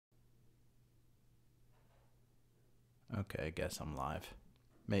Okay, I guess I'm live.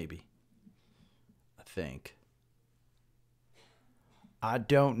 Maybe. I think. I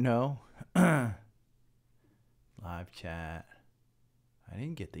don't know. Live chat. I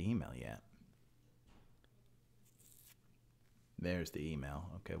didn't get the email yet. There's the email.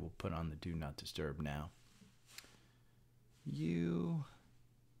 Okay, we'll put on the do not disturb now. You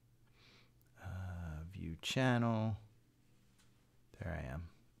view channel. There I am.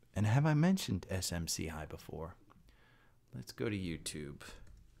 And have I mentioned SMCI before? Let's go to YouTube.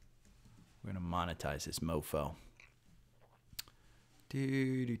 We're going to monetize this mofo.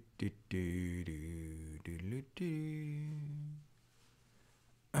 YouTube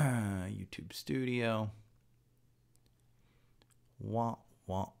Studio. Wah,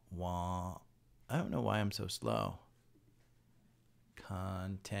 wah, wah. I don't know why I'm so slow.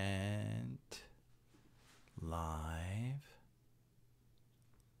 Content. Live.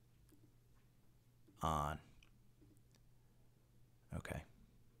 On. Okay.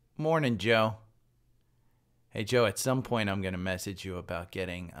 Morning, Joe. Hey, Joe, at some point I'm going to message you about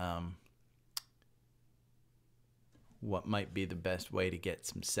getting what might be the best way to get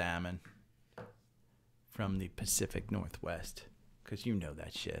some salmon from the Pacific Northwest, because you know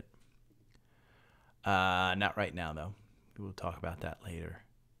that shit. Not right now, though. We'll talk about that later.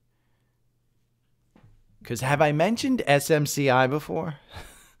 Because have I mentioned SMCI before?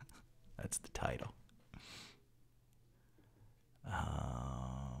 That's the title.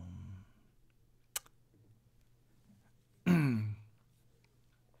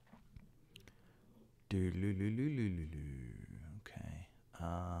 Okay.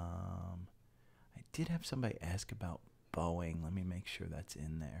 I did have somebody ask about Boeing. Let me make sure that's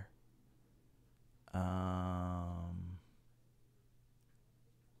in there.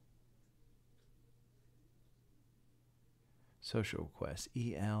 Social requests.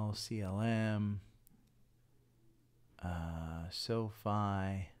 EL, CLM,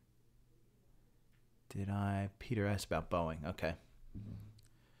 SOFI. Did I? Peter asked about Boeing. Okay.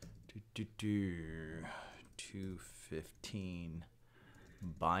 215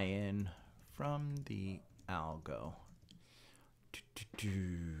 buy-in from the algo.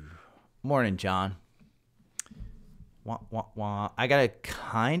 Morning, John. Wah, wah, wah. I gotta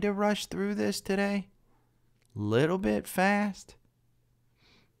kind of rush through this today. Little bit fast.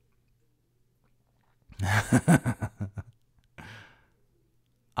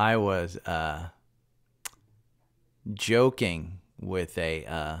 I was joking with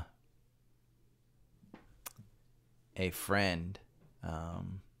a friend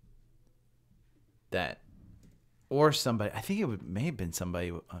that, or somebody, I think it may have been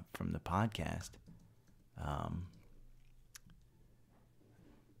somebody from the podcast.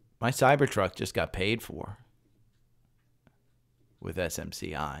 My Cybertruck just got paid for with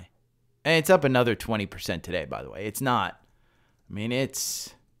SMCI. And it's up another 20% today, by the way. It's not, I mean,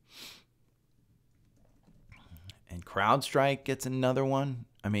 it's, and CrowdStrike gets another one.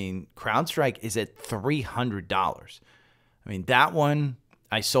 I mean, CrowdStrike is at $300. I mean, that one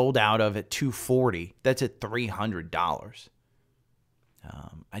I sold out of at $240. That's at $300.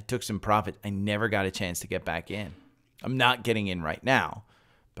 I took some profit. I never got a chance to get back in. I'm not getting in right now,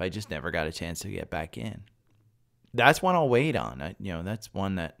 but I just never got a chance to get back in. That's one I'll wait on. That's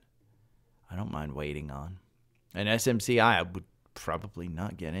one that I don't mind waiting on. And SMCI, I would probably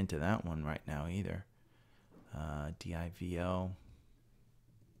not get into that one right now either. DIVO.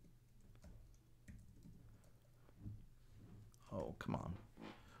 Oh, come on.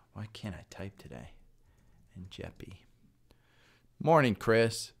 Why can't I type today? And Jeppy. Morning,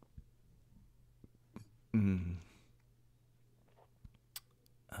 Chris.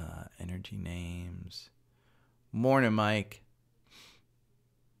 Energy names. Morning, Mike.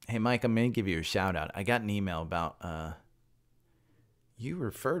 Hey, Mike, I'm going to give you a shout out. I got an email about you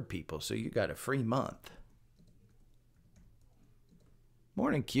referred people, so you got a free month.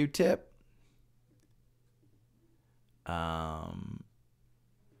 Morning, Q-Tip.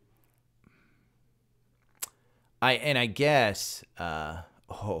 I guess,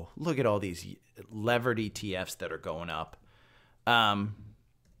 oh, look at all these levered ETFs that are going up.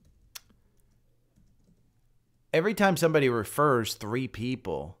 Every time somebody refers 3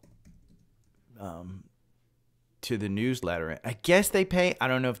 people to the newsletter, I guess they pay. I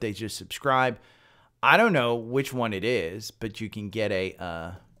don't know if they just subscribe. I don't know which one it is, but you can get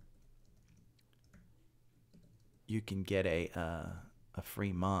a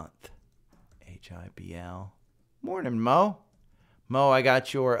free month. HIBL. Morning, Mo. Mo, I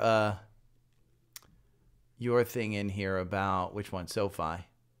got your thing in here about which one? SOFI.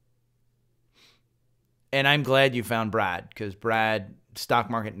 And I'm glad you found Brad, because Brad, stock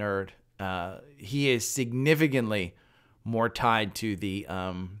market nerd, he is significantly more tied to the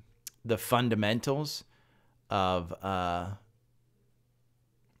fundamentals of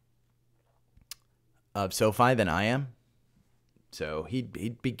SOFI than I am. So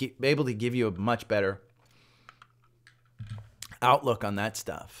he'd be able to give you a much better outlook on that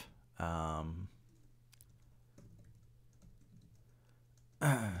stuff.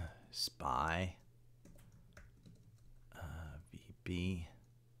 SPY, VB,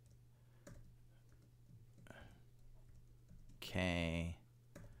 K,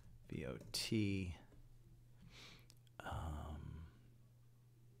 VOT,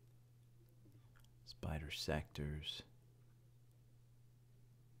 spider sectors.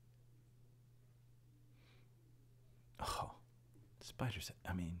 Oh, spiders.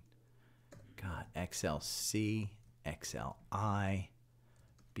 I mean, God, XLC, XLI,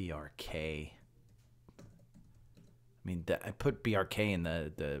 BRK. I mean, I put BRK in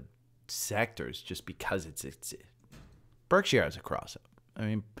the sectors just because it's Berkshire has a cross up. I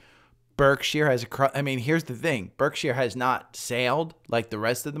mean, Berkshire has a cross. I mean, here's the thing: Berkshire has not sailed like the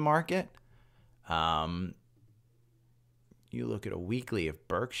rest of the market. You look at a weekly of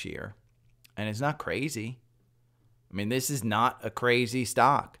Berkshire, and it's not crazy. I mean, this is not a crazy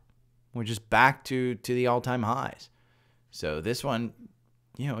stock. We're just back to the all-time highs. So this one,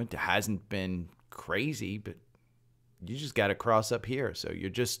 you know, it hasn't been crazy, but you just got to cross up here. So you're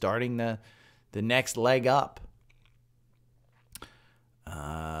just starting the next leg up.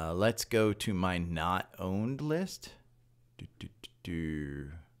 Let's go to my not owned list.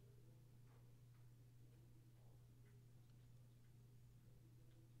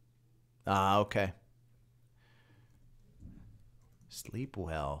 Okay. Sleep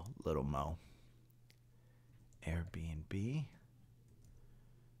well, little Mo. Airbnb.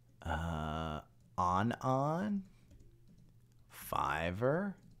 On.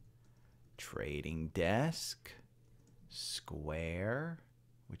 Fiverr. Trading Desk. Square,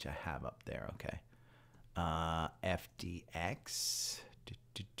 which I have up there. Okay. FDX.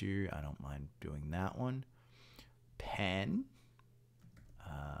 I don't mind doing that one. Pen.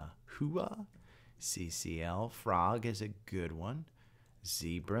 Hua. CCL. Frog is a good one.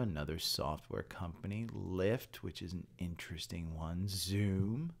 Zebra, another software company. Lyft, which is an interesting one.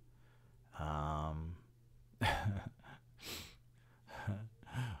 Zoom.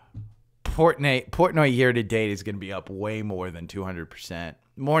 Portnoy year to date is going to be up way more than 200%.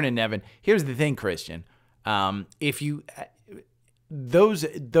 Morning, Evan. Here's the thing, Christian. If you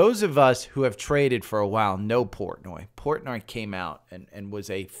those of us who have traded for a while know Portnoy. Portnoy came out and was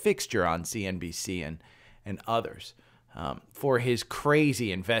a fixture on CNBC and others for his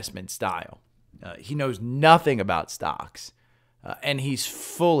crazy investment style. He knows nothing about stocks, and he's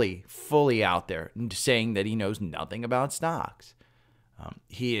fully out there saying that he knows nothing about stocks.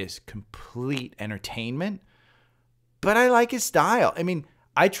 He is complete entertainment, but I like his style. I mean,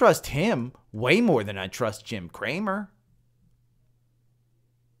 I trust him way more than I trust Jim Cramer.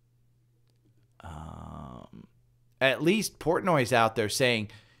 At least Portnoy's out there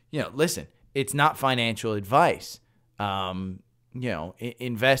saying, you know, listen, it's not financial advice.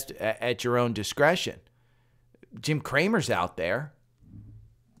 Invest at your own discretion. Jim Cramer's out there.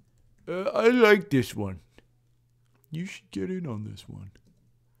 I like this one. You should get in on this one.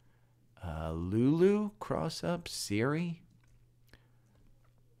 Lulu, cross up, Siri.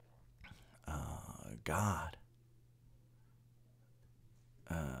 God.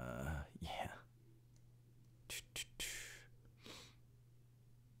 Yeah.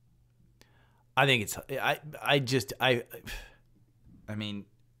 I think it's, I mean,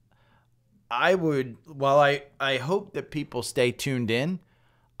 I would, while I hope that people stay tuned in,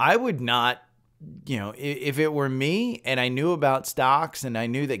 I would not, you know, if it were me and I knew about stocks and I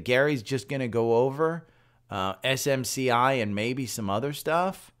knew that Gary's just going to go over SMCI and maybe some other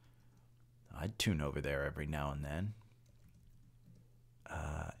stuff, I'd tune over there every now and then.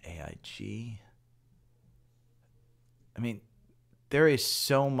 AIG. I mean, there is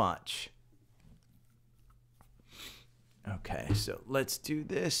so much. Okay, so let's do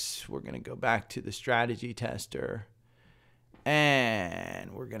this. We're going to go back to the strategy tester.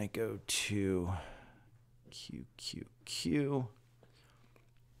 And we're going to go to QQQ.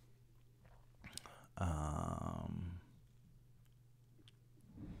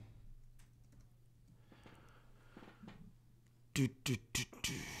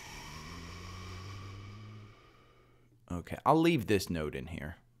 Okay, I'll leave this note in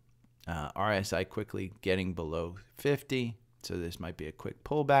here. RSI quickly getting below 50, so this might be a quick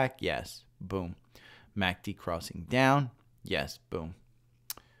pullback. Yes, boom. MACD crossing down. Yes, boom.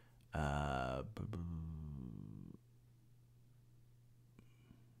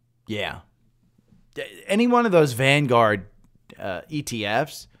 Yeah. any one of those Vanguard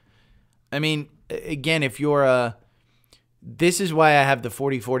ETFs. I mean, again, if you're this is why I have the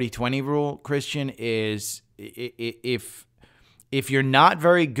 40-40-20 rule, Christian, is if you're not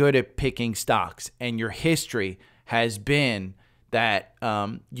very good at picking stocks and your history has been that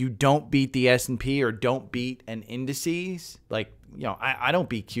you don't beat the S&P or don't beat an indices, like, I don't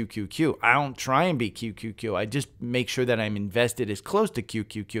beat QQQ. I don't try and beat QQQ. I just make sure that I'm invested as close to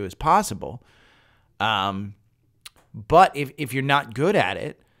QQQ as possible. But if you're not good at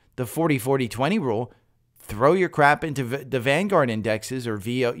it, the 40-40-20 rule, throw your crap into the Vanguard indexes or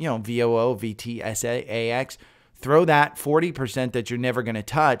VOO, VT, AX. Throw that 40% that you're never going to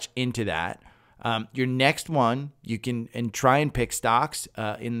touch into that. Your next one, you can try and pick stocks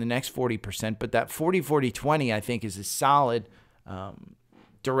in the next 40%. But that 40-40-20, I think, is a solid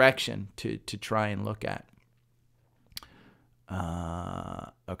direction to try and look at.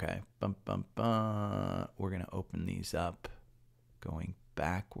 Okay. We're going to open these up going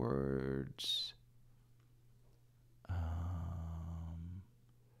backwards.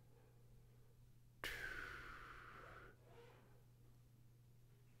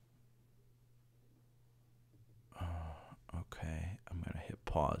 Okay, I'm going to hit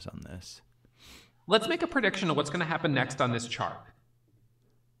pause on this. Let's make a prediction of what's going to happen next on this chart.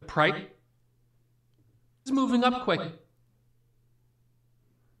 The price is moving up quick.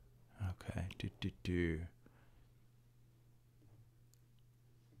 Okay,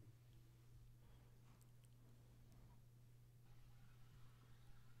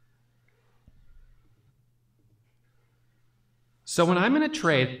 So when I'm in a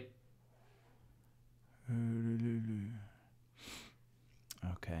trade,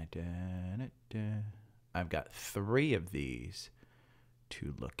 okay, I've got 3 of these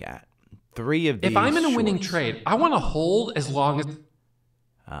to look at. 3 of these. if I'm in a winning trade, I want to hold as long as...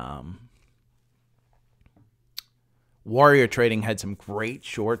 Warrior Trading had some great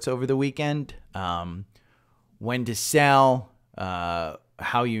shorts over the weekend. When to sell,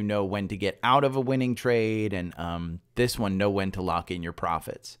 how you know when to get out of a winning trade, and this one, know when to lock in your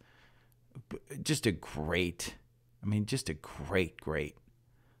profits. Just a great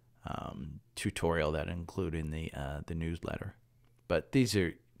tutorial that I include in the newsletter. But these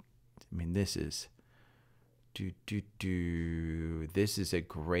are, this is this is a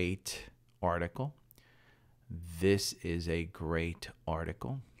great article. This is a great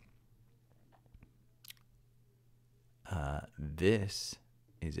article. This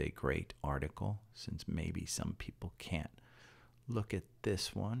is a great article, since maybe some people can't look at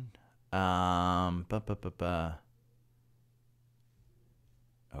this one.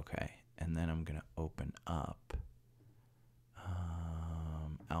 Okay, and then I'm going to open up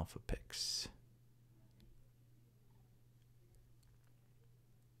Alpha Picks.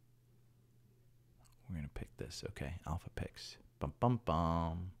 We're going to pick this. Okay, Alpha Picks. We're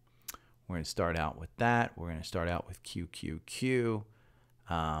going to start out with that. We're going to start out with QQQ.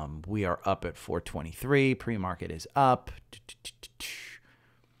 We are up at 423. Pre-market is up.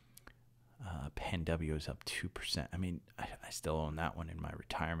 PenW is up 2%. I still own that one in my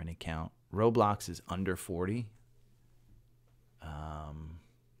retirement account. Roblox is under 40.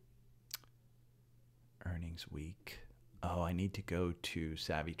 Earnings week. Oh, I need to go to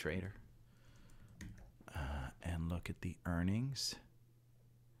Savvy Trader and look at the earnings.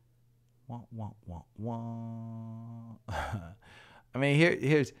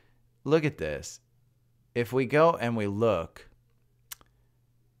 Here's, look at this. If we go and we look,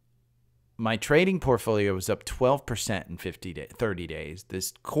 my trading portfolio was up 12% in 30 days.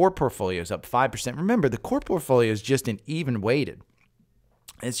 This core portfolio is up 5%. Remember, the core portfolio is just an even weighted.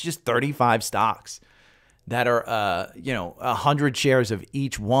 It's just 35 stocks that are, 100 shares of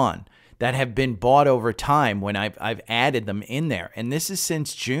each one that have been bought over time when I've added them in there. And this is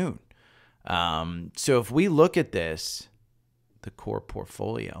since June. So if we look at this, the core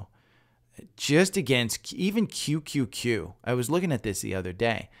portfolio, just against even QQQ, I was looking at this the other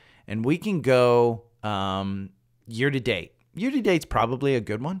day, and we can go year to date. Year to date's probably a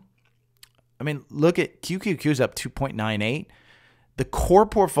good one. Look at QQQ's up 2.98. The core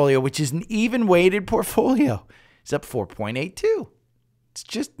portfolio, which is an even weighted portfolio, is up 4.82. It's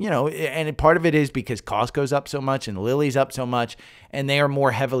just, and part of it is because Costco's up so much and Lilly's up so much, and they are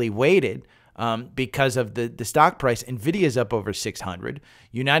more heavily weighted because of the stock price. Nvidia's up over 600.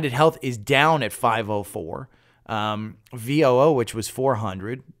 United Health is down at 504. VOO, which was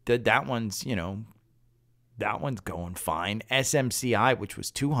 400, that one's, that one's going fine. SMCI, which was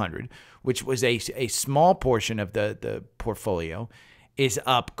 200, which was a small portion of the portfolio, is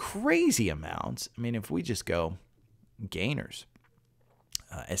up crazy amounts. If we just go gainers,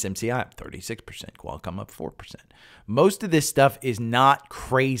 SMCI up 36%, Qualcomm up 4%. Most of this stuff is not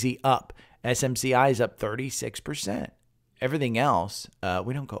crazy up. SMCI is up 36%. Everything else,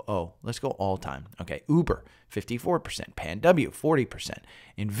 we don't go, oh, let's go all time. Okay, Uber, 54%, PanW, 40%,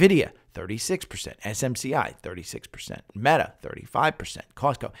 NVIDIA, 36%, SMCI, 36%, Meta, 35%,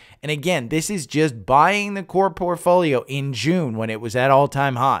 Costco. And again, this is just buying the core portfolio in June when it was at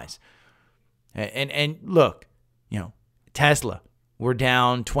all-time highs. And look, you know, Tesla, we're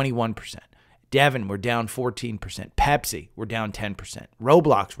down 21%. Devon, we're down 14%. Pepsi, we're down 10%.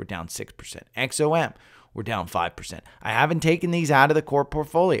 Roblox, we're down 6%. XOM, we're down 5%. I haven't taken these out of the core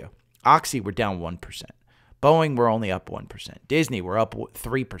portfolio. Oxy, we're down 1%. Boeing, we're only up 1%. Disney, we're up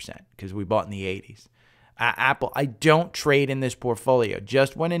 3% because we bought in the 80s. Apple, I don't trade in this portfolio.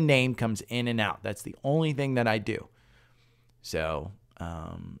 Just when a name comes in and out. That's the only thing that I do. So,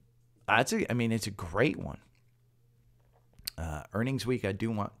 it's a great one. Earnings week, I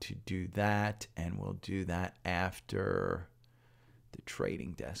do want to do that, and we'll do that after the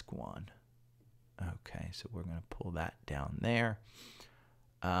trading desk one. Okay, so we're going to pull that down there.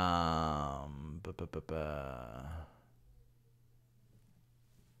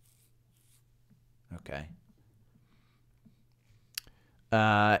 Okay.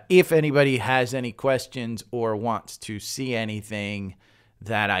 If anybody has any questions or wants to see anything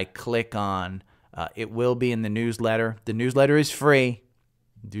that I click on, it will be in the newsletter. The newsletter is free.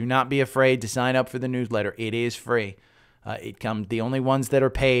 Do not be afraid to sign up for the newsletter. It is free. The only ones that are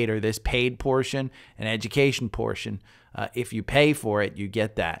paid are this paid portion and education portion. If you pay for it, you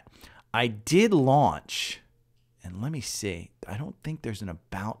get that. I did launch, and let me see. I don't think there's an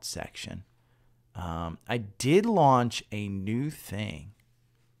about section. I did launch a new thing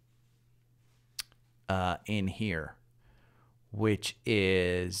in here, which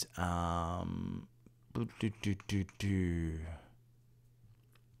is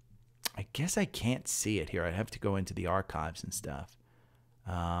I guess I can't see it here. I'd have to go into the archives and stuff.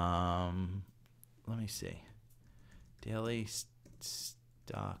 Let me see. Daily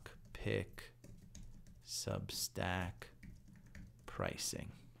stock pick Substack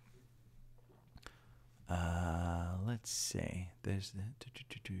pricing. Let's see. There's the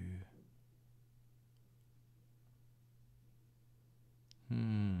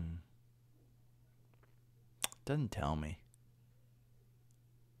Doesn't tell me.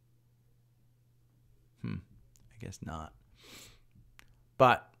 I guess not.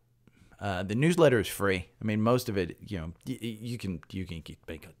 But the newsletter is free. I mean, most of it, you know, you can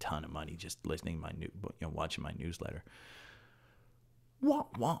make a ton of money just listening to watching my newsletter.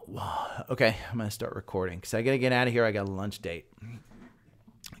 Okay, I'm gonna start recording because I gotta get out of here. I got a lunch date.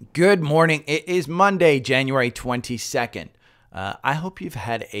 Good morning. It is Monday, January 22nd. I hope you've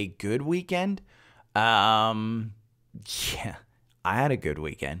had a good weekend. Yeah. I had a good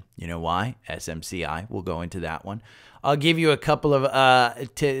weekend. You know why? SMCI. We'll go into that one. I'll give you a couple of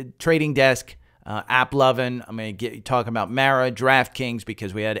trading desk app loving. I'm going to talk about Mara, DraftKings,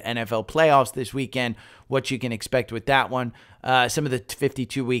 because we had NFL playoffs this weekend. What you can expect with that one. Some of the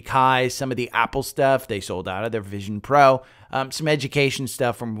 52-week highs, some of the Apple stuff. They sold out of their Vision Pro. Some education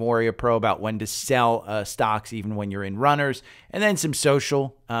stuff from Warrior Pro about when to sell stocks even when you're in runners. And then some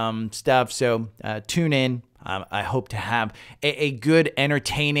social stuff. So tune in. I hope to have a good,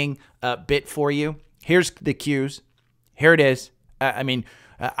 entertaining bit for you. Here's the cues. Here it is.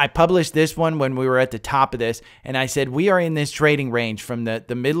 I published this one when we were at the top of this, and I said, we are in this trading range from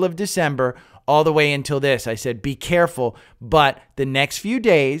the middle of December all the way until this. I said, be careful, but the next few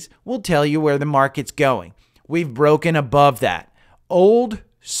days will tell you where the market's going. We've broken above that. Old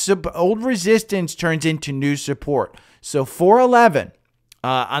resistance turns into new support. So 411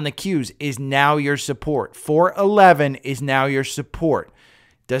 on the cues is now your support. 411 is now your support.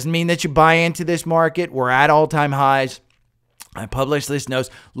 Doesn't mean that you buy into this market. We're at all-time highs. I published this notes.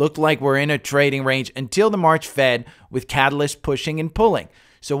 Looked like we're in a trading range until the March Fed with catalysts pushing and pulling.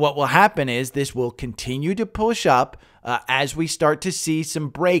 So what will happen is this will continue to push up as we start to see some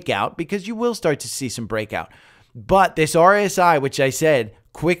breakout, because you will start to see some breakout. But this RSI, which I said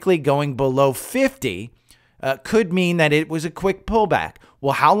quickly going below 50, could mean that it was a quick pullback.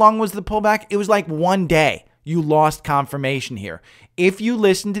 Well, how long was the pullback? It was like 1 day. You lost confirmation here. If you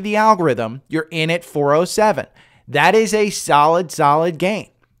listen to the algorithm, you're in at 407. That is a solid gain,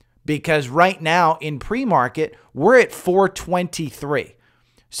 because right now in pre-market, we're at 423.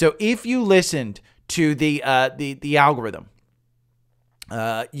 So if you listened to the algorithm,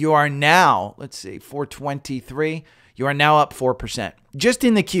 you are now, let's see, 423. You are now up 4% just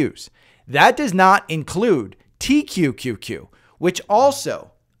in the Qs. That does not include TQQQ, which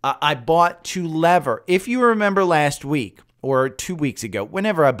also I bought to lever. If you remember last week, or 2 weeks ago,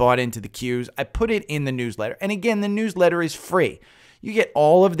 whenever I bought into the Qs, I put it in the newsletter. And again, the newsletter is free. You get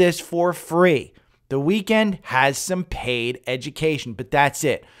all of this for free. The weekend has some paid education, but that's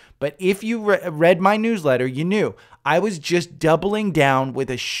it. But if you read my newsletter, you knew I was just doubling down with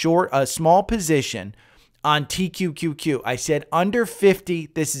a small position on TQQQ. I said under 50,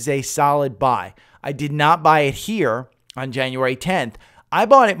 this is a solid buy. I did not buy it here on January 10th. I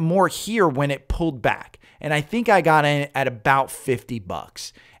bought it more here when it pulled back. And I think I got in at about 50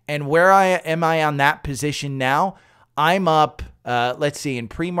 bucks. And where am I on that position now? I'm up, let's see, in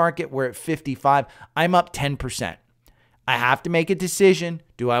pre-market, we're at 55. I'm up 10%. I have to make a decision.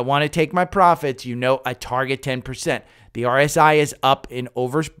 Do I want to take my profits? You know, I target 10%. The RSI is up in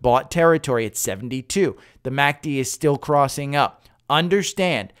overbought territory at 72. The MACD is still crossing up.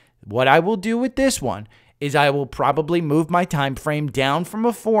 Understand, what I will do with this one is I will probably move my time frame down from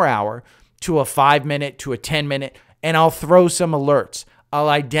a 4-hour to a 5-minute to a 10-minute, and I'll throw some alerts. I'll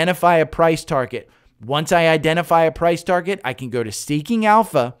identify a price target. Once I identify a price target, I can go to Seeking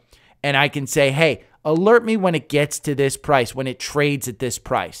Alpha, and I can say, hey, alert me when it gets to this price, when it trades at this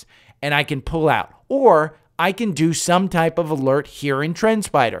price, and I can pull out. Or I can do some type of alert here in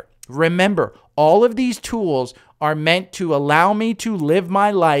TrendSpider. Remember, all of these tools are meant to allow me to live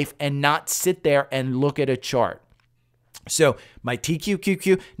my life and not sit there and look at a chart. So my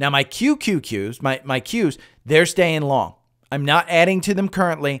TQQQ, now my QQQs, my Qs, they're staying long. I'm not adding to them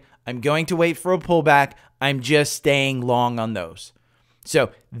currently. I'm going to wait for a pullback. I'm just staying long on those.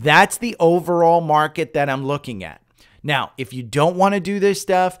 So that's the overall market that I'm looking at. Now, if you don't want to do this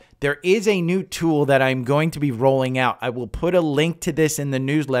stuff, there is a new tool that I'm going to be rolling out. I will put a link to this in the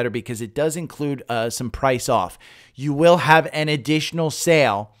newsletter because it does include some price off. You will have an additional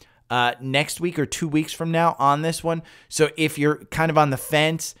sale next week or 2 weeks from now on this one. So if you're kind of on the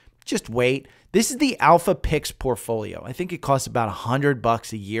fence, just wait. This is the Alpha Picks portfolio. I think it costs about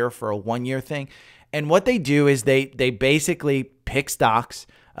 $100 a year for a 1-year thing. And what they do is they basically pick stocks,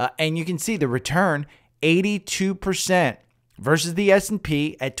 and you can see the return 82% versus the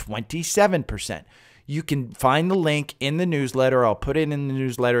S&P at 27%. You can find the link in the newsletter. I'll put it in the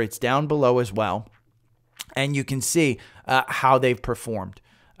newsletter. It's down below as well. And you can see how they've performed.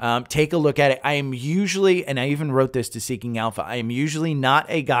 Take a look at it. I am usually, and I even wrote this to Seeking Alpha, I am usually not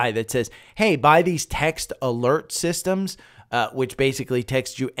a guy that says, hey, buy these text alert systems, which basically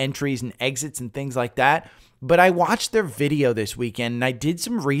text you entries and exits and things like that. But I watched their video this weekend and I did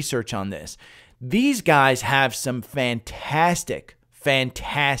some research on this. These guys have some fantastic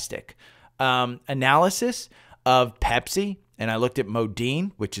analysis of Pepsi. And I looked at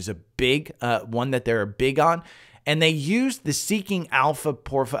Modine, which is a big one that they're big on. And they used the Seeking Alpha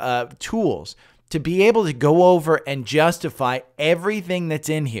tools to be able to go over and justify everything that's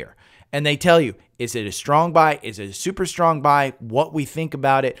in here. And they tell you, is it a strong buy? Is it a super strong buy? What we think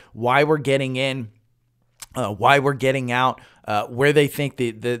about it, why we're getting in, why we're getting out, where they think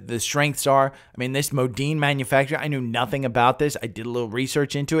the strengths are. I mean, this Modine manufacturer, I knew nothing about this. I did a little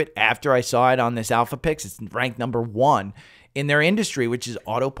research into it after I saw it on this Alpha Picks. It's ranked #1 in their industry, which is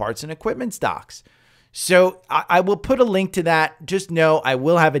auto parts and equipment stocks. So I will put a link to that. Just know I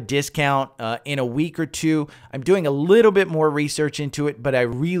will have a discount in a week or two. I'm doing a little bit more research into it, but I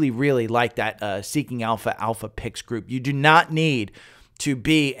really, really like that Seeking Alpha Picks group. You do not need to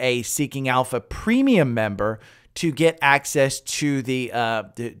be a Seeking Alpha premium member to get access to the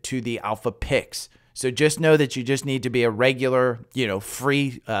Alpha Picks. So just know that you just need to be a regular,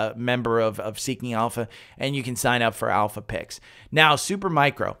 free member of Seeking Alpha, and you can sign up for Alpha Picks. Now, Super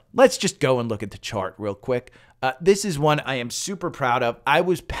Micro. Let's just go and look at the chart real quick. This is one I am super proud of. I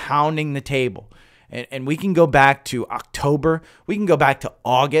was pounding the table, and we can go back to October. We can go back to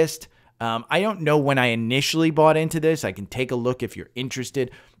August. I don't know when I initially bought into this. I can take a look if you're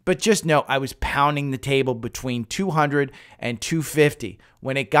interested. But just know I was pounding the table between 200 and 250.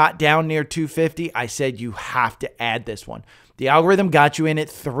 When it got down near 250, I said you have to add this one. The algorithm got you in at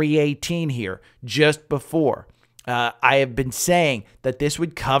 318 here just before. I have been saying that this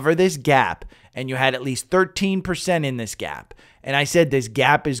would cover this gap, and you had at least 13% in this gap. And I said this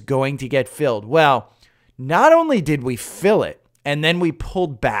gap is going to get filled. Well, not only did we fill it, and then we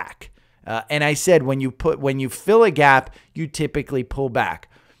pulled back. And I said when you fill a gap, you typically pull back.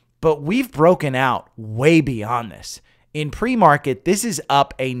 But we've broken out way beyond this. In pre-market, this is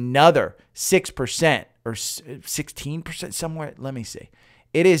up another 6% or 16% somewhere. Let me see.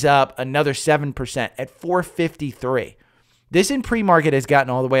 It is up another 7% at 453. This in pre-market has gotten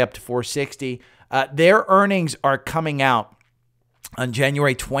all the way up to 460. Their earnings are coming out on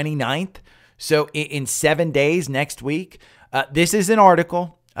January 29th. So in 7 days next week. This is an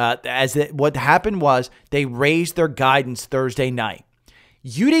article. What happened was they raised their guidance Thursday night.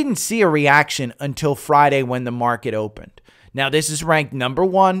 You didn't see a reaction until Friday when the market opened. Now, this is ranked number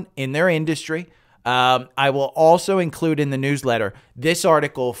 1 in their industry. I will also include in the newsletter this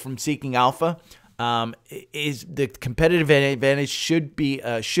article from Seeking Alpha. Is the competitive advantage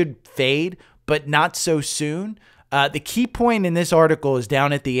should fade, but not so soon. The key point in this article is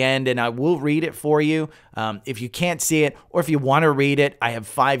down at the end, and I will read it for you. If you can't see it, or if you want to read it, I have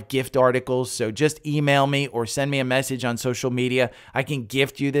 5 gift articles. So just email me or send me a message on social media. I can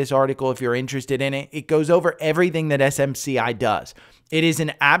gift you this article if you're interested in it. It goes over everything that SMCI does. It is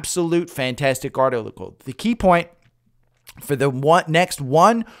an absolute fantastic article. The key point for the next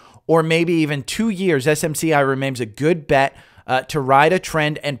 1 or maybe even 2 years, SMCI remains a good bet to ride a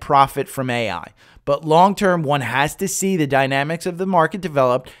trend and profit from AI. But long-term, one has to see the dynamics of the market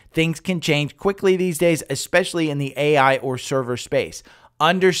develop. Things can change quickly these days, especially in the AI or server space.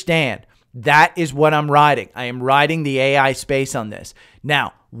 Understand, that is what I'm riding. I am riding the AI space on this.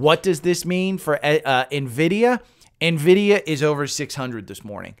 Now, what does this mean for NVIDIA? NVIDIA is over 600 this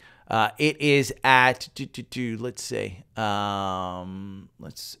morning. It is at, let's see. Oh,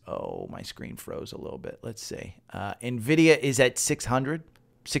 my screen froze a little bit. Let's see. NVIDIA is at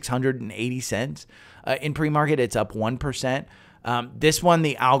 680 cents. In pre-market, it's up 1%. This one,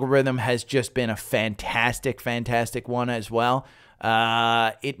 the algorithm has just been a fantastic one as well.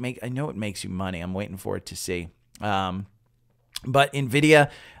 I know it makes you money. I'm waiting for it to see. But NVIDIA,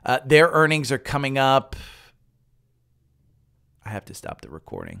 their earnings are coming up. I have to stop the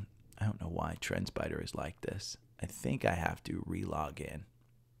recording. I don't know why TrendSpider is like this. I think I have to relog in.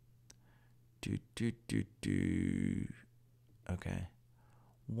 Okay.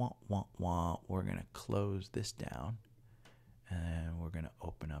 We're going to close this down. And we're going to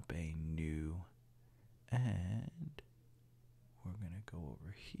open up a new. And we're going to go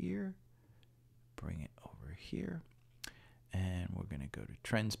over here. Bring it over here. And we're going to go to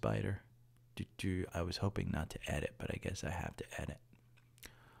TrendSpider. I was hoping not to edit, but I guess I have to edit.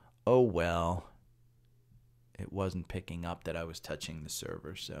 Oh, well. It wasn't picking up that I was touching the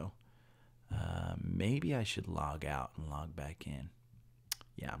server, so maybe I should log out and log back in.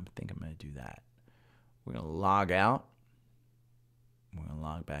 Yeah, I think I'm going to do that. We're going to log out. We're going to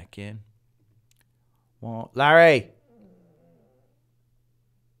log back in. Well, Larry.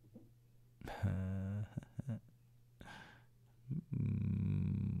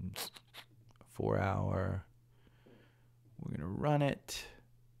 4 hour. We're going to run it.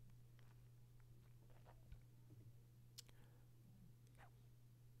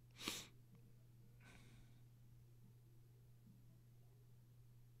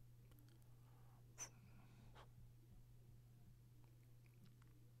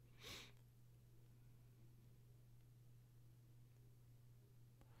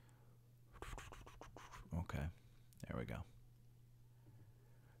 Okay, there we go.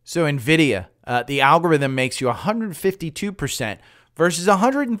 So NVIDIA, the algorithm makes you 152% versus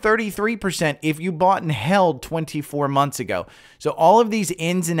 133% if you bought and held 24 months ago. So all of these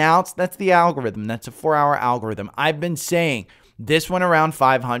ins and outs, that's the algorithm. That's a 4-hour algorithm. I've been saying this one around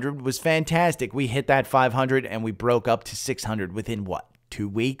 500 was fantastic. We hit that 500 and we broke up to 600 within what, 2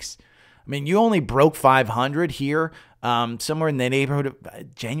 weeks? I mean, you only broke 500 here somewhere in the neighborhood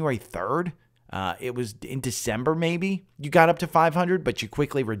of January 3rd. It was in December, maybe. You got up to 500, but you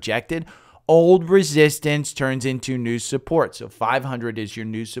quickly rejected. Old resistance turns into new support. So 500 is your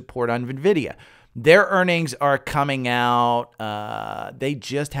new support on NVIDIA. Their earnings are coming out. They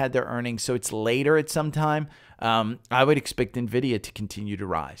just had their earnings, so it's later at some time. I would expect NVIDIA to continue to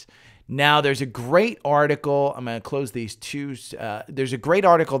rise. Now, there's a great article. I'm going to close these two. There's a great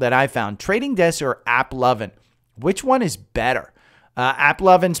article that I found. Trading Desk or AppLovin? Which one is better?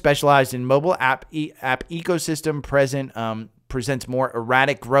 AppLovin, specialized in mobile app ecosystem, presents more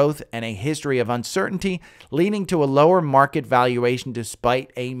erratic growth and a history of uncertainty, leading to a lower market valuation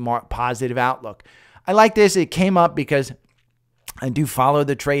despite a positive outlook. I like this. It came up because I do follow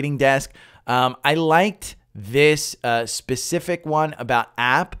the Trading Desk. I liked this specific one about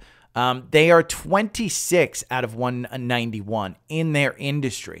app. They are 26 out of 191 in their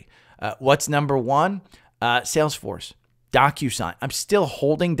industry. What's number one? Salesforce. DocuSign. I'm still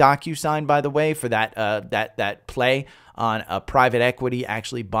holding DocuSign, by the way, for that play on private equity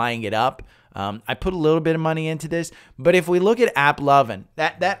actually buying it up. I put a little bit of money into this, but if we look at AppLovin,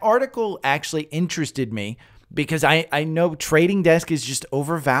 that article actually interested me because I know Trading Desk is just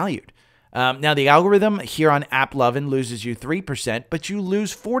overvalued. Now, the algorithm here on AppLovin loses you 3%, but you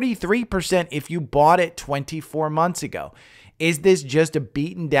lose 43% if you bought it 24 months ago. Is this just a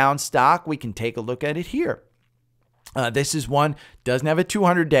beaten down stock? We can take a look at it here. This is one, doesn't have a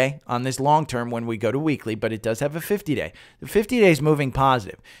 200-day on this long term when we go to weekly, but it does have a 50-day. The 50-day is moving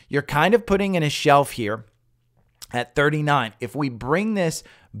positive. You're kind of putting in a shelf here at 39. If we bring this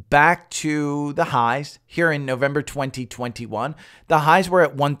back to the highs here in November 2021, the highs were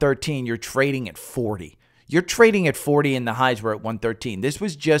at 113. You're trading at 40. You're trading at 40 and the highs were at 113. This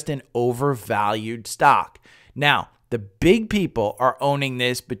was just an overvalued stock. Now, the big people are owning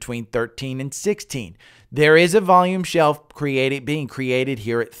this between 13 and 16. There is a volume shelf being created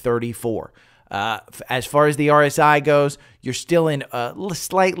here at 34. As far as the RSI goes, you're still in a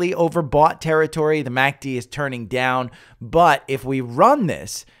slightly overbought territory. The MACD is turning down. But if we run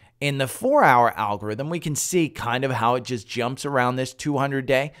this in the 4-hour algorithm, we can see kind of how it just jumps around this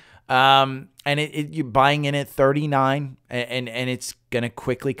 200-day. And you're buying in at 39, and it's going to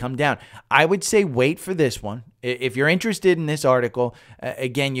quickly come down. I would say wait for this one. If you're interested in this article,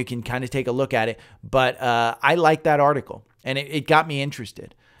 again, you can kind of take a look at it. But I like that article, and it got me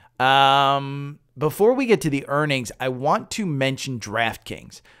interested. Before we get to the earnings, I want to mention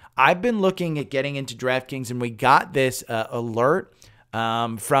DraftKings. I've been looking at getting into DraftKings, and we got this alert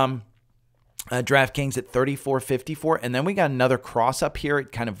from DraftKings at 34.54, and then we got another cross up here.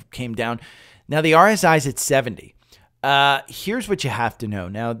 It kind of came down. Now the RSI is at 70. Here's what you have to know.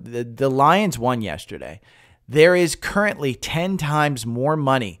 Now the Lions won yesterday. There is currently 10 times more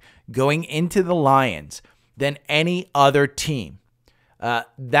money going into the Lions than any other team.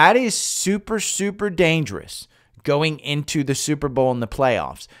 That is super, super dangerous going into the Super Bowl and the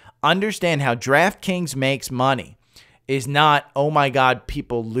playoffs. Understand how DraftKings makes money is not, oh my God,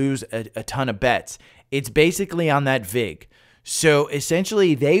 people lose a ton of bets. It's basically on that VIG. So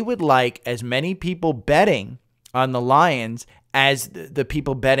essentially, they would like as many people betting on the Lions as the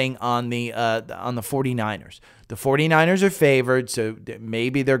people betting on the 49ers. The 49ers are favored, so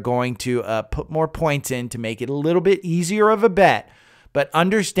maybe they're going to put more points in to make it a little bit easier of a bet. But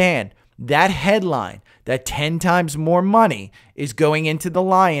understand that headline, that 10 times more money is going into the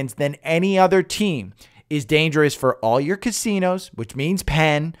Lions than any other team, is dangerous for all your casinos, which means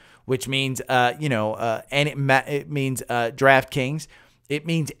Penn, which means and it means DraftKings. It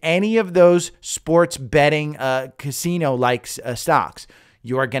means any of those sports betting casino-like stocks.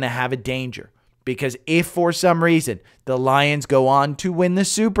 You are going to have a danger, because if for some reason the Lions go on to win the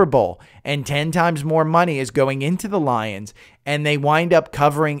Super Bowl and 10 times more money is going into the Lions and they wind up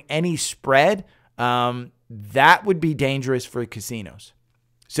covering any spread, that would be dangerous for casinos.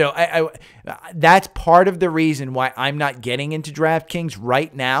 So that's part of the reason why I'm not getting into DraftKings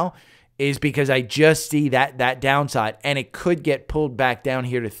right now, is because I just see that downside, and it could get pulled back down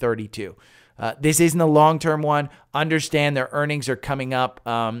here to 32. This isn't a long-term one. Understand their earnings are coming up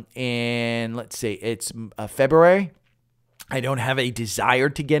in, let's see, it's February. I don't have a desire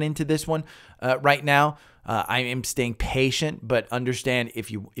to get into this one right now. I am staying patient, but understand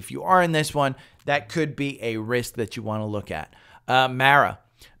if you are in this one, that could be a risk that you want to look at.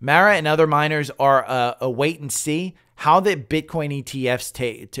 Mara and other miners are a wait and see how the Bitcoin ETFs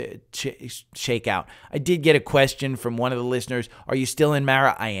shake out. I did get a question from one of the listeners. Are you still in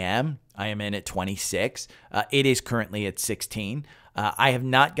Mara? I am in at 26. It is currently at 16. I have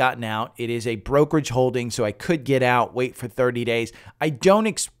not gotten out. It is a brokerage holding, so I could get out, wait for 30 days. I don't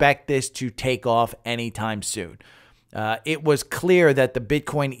expect this to take off anytime soon. It was clear that the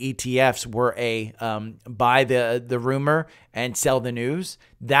Bitcoin ETFs were a buy the rumor and sell the news.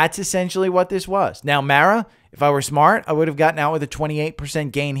 That's essentially what this was. Now, Mara, if I were smart, I would have gotten out with a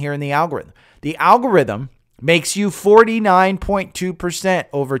 28% gain here in the algorithm. The algorithm makes you 49.2%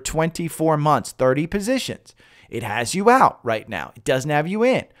 over 24 months, 30 positions. It has you out right now. It doesn't have you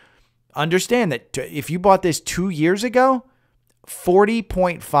in. Understand that if you bought this 2 years ago,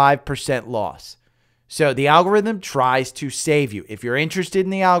 40.5% loss. So the algorithm tries to save you. If you're interested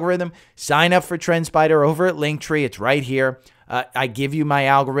in the algorithm, sign up for TrendSpider over at Linktree. It's right here. I give you my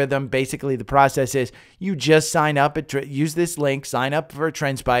algorithm. Basically, the process is you just sign up, use this link, sign up for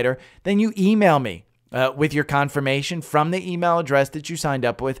TrendSpider. Then you email me with your confirmation from the email address that you signed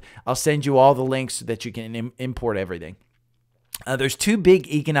up with. I'll send you all the links so that you can import everything. There's two big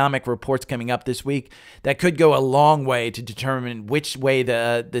economic reports coming up this week that could go a long way to determine which way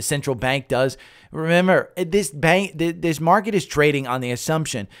the central bank does. Remember, this market is trading on the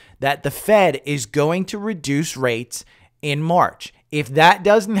assumption that the Fed is going to reduce rates in March. If that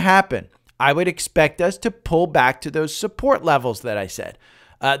doesn't happen, I would expect us to pull back to those support levels that I said.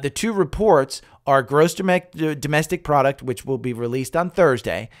 The two reports are gross domestic product, which will be released on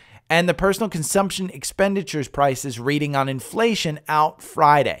Thursday, and the personal consumption expenditures prices reading on inflation out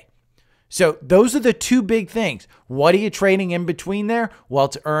Friday. So those are the two big things. What are you trading in between there? Well,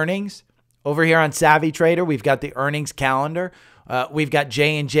 it's earnings Over here on Savvy Trader, we've got the earnings calendar. We've got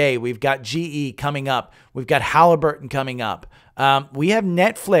J&J. We've got GE coming up. We've got Halliburton coming up. We have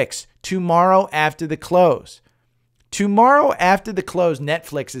Netflix tomorrow after the close. Tomorrow after the close,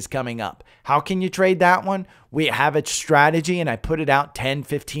 Netflix is coming up. How can you trade that one? We have a strategy, and I put it out 10,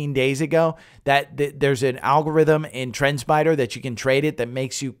 15 days ago, that there's an algorithm in TrendSpider that you can trade it that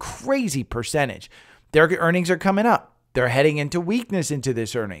makes you crazy percentage. Their earnings are coming up. They're heading into weakness into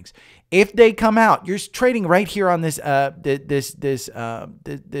this earnings. If they come out, you're trading right here on this this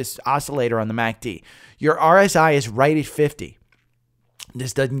oscillator on the MACD. Your RSI is right at 50.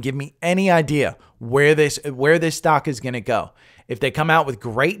 This doesn't give me any idea where this stock is going to go. If they come out with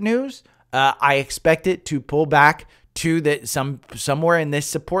great news, I expect it to pull back to somewhere in this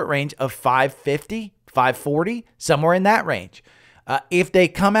support range of 550, 540, somewhere in that range. If they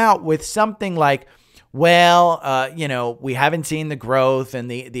come out with something like, well, we haven't seen the growth and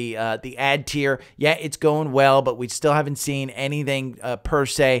the ad tier. Yeah, it's going well, but we still haven't seen anything per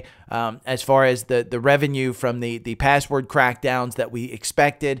se as far as the revenue from the password crackdowns that we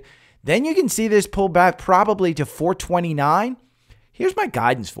expected. Then you can see this pull back probably to 429. Here's my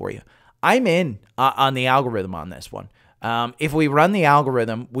guidance for you. I'm in on the algorithm on this one. If we run the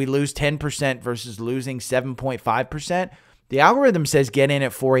algorithm, we lose 10% versus losing 7.5%. The algorithm says get in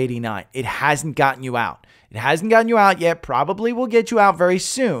at 489. It hasn't gotten you out. It hasn't gotten you out yet. Probably will get you out very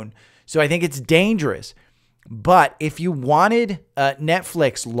soon. So I think it's dangerous. But if you wanted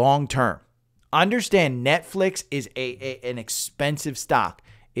Netflix long term, understand Netflix is an expensive stock.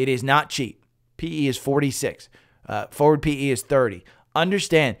 It is not cheap. PE is 46. Forward PE is 30.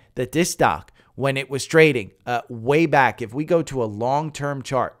 Understand that this stock, when it was trading way back, if we go to a long-term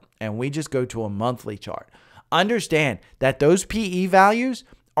chart and we just go to a monthly chart, understand that those PE values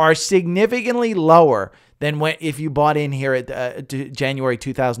are significantly lower than if you bought in here at January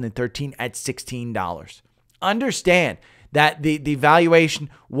 2013 at $16. Understand that the valuation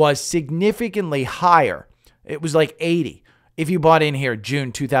was significantly higher. It was like 80 if you bought in here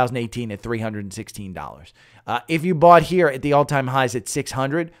June 2018 at $316. If you bought here at the all-time highs at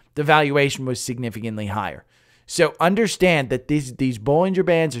 600, the valuation was significantly higher. So understand that these Bollinger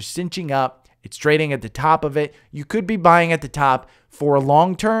Bands are cinching up. It's trading at the top of it. You could be buying at the top for a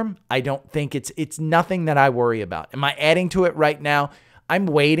long term. I don't think it's nothing that I worry about. Am I adding to it right now? I'm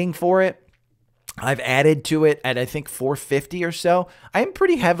waiting for it. I've added to it at, I think, 450 or so. I am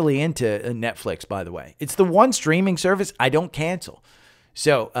pretty heavily into Netflix, by the way. It's the one streaming service I don't cancel.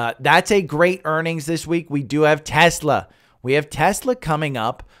 So that's a great earnings this week. We do have Tesla. We have Tesla coming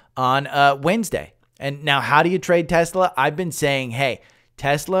up on Wednesday. And now, how do you trade Tesla? I've been saying, hey,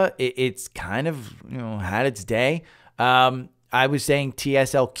 Tesla, it's kind of had its day. I was saying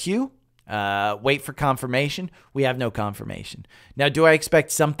TSLQ, wait for confirmation. We have no confirmation. Now, do I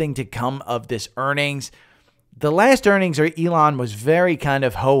expect something to come of this earnings? The last earnings, Elon was very kind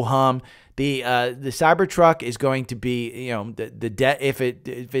of ho-hum. The Cybertruck is going to be, the debt, if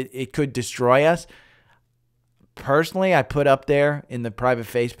it could destroy us. Personally, I put up there in the private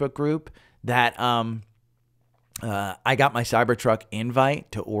Facebook group that I got my Cybertruck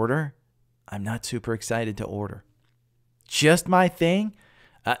invite to order. I'm not super excited to order. Just my thing.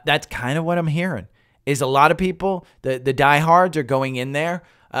 That's kind of what I'm hearing. Is a lot of people, the diehards are going in there.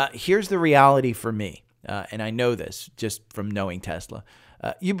 Here's the reality for me, and I know this just from knowing Tesla.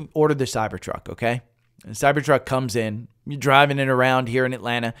 You ordered the Cybertruck, okay? The Cybertruck comes in. You're driving it around here in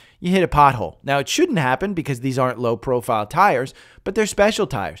Atlanta. You hit a pothole. Now, it shouldn't happen because these aren't low-profile tires, but they're special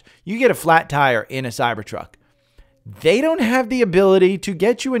tires. You get a flat tire in a Cybertruck. They don't have the ability to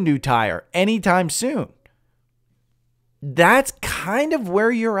get you a new tire anytime soon. That's kind of where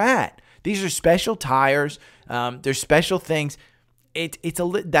you're at. These are special tires. They're special things.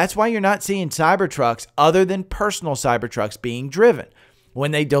 That's why you're not seeing Cybertrucks other than personal Cybertrucks being driven.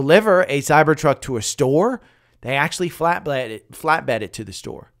 When they deliver a Cybertruck to a store, they actually flatbed it to the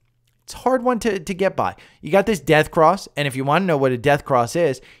store. It's a hard one to get by. You got this Death Cross, and if you want to know what a Death Cross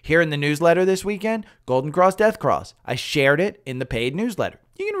is, here in the newsletter this weekend, Golden Cross Death Cross. I shared it in the paid newsletter.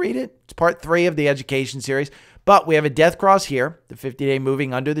 You can read it. It's part 3 of the education series. But we have a Death Cross here, the 50-day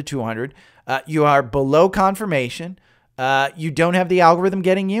moving under the 200. You are below confirmation. You don't have the algorithm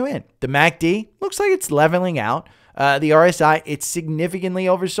getting you in. The MACD looks like it's leveling out. The RSI, it's significantly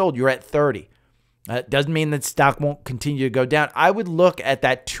oversold. You're at 30. Doesn't mean that stock won't continue to go down. I would look at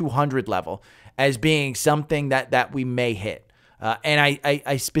that 200 level as being something that we may hit. And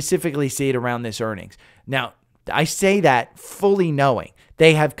I specifically see it around this earnings. Now, I say that fully knowing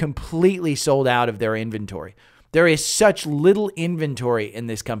they have completely sold out of their inventory. There is such little inventory in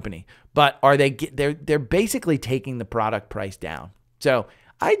this company, but they're basically taking the product price down. So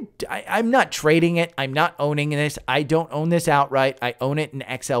I'm not trading it. I'm not owning this. I don't own this outright. I own it in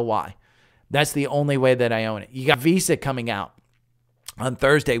XLY. That's the only way that I own it. You got Visa coming out on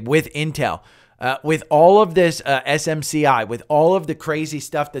Thursday with Intel. With all of this SMCI, with all of the crazy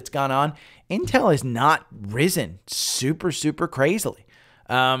stuff that's gone on, Intel has not risen super, super crazily.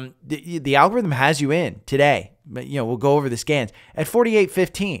 The algorithm has you in today, but we'll go over the scans at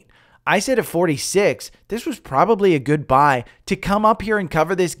 48.15. I said at 46, this was probably a good buy to come up here and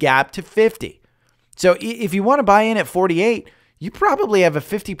cover this gap to 50. So if you want to buy in at 48, you probably have a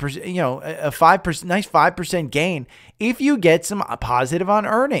 50%, a 5%, nice 5% gain if you get some positive on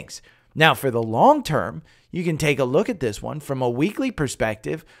earnings. Now, for the long term, you can take a look at this one from a weekly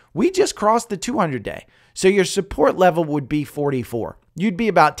perspective. We just crossed the 200-day. So your support level would be 44. You'd be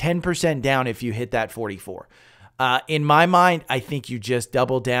about 10% down if you hit that 44. In my mind, I think you just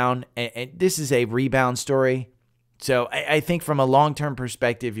double down. And this is a rebound story. So I think from a long-term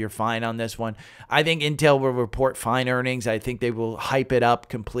perspective, you're fine on this one. I think Intel will report fine earnings. I think they will hype it up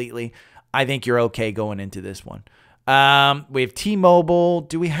completely. I think you're okay going into this one. We have T-Mobile.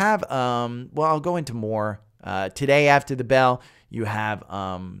 Do we have, well, I'll go into more. Today after the bell, you have,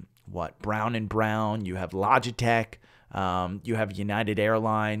 Brown & Brown. You have Logitech. You have United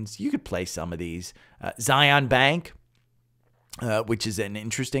Airlines. You could play some of these. Zion Bank, which is an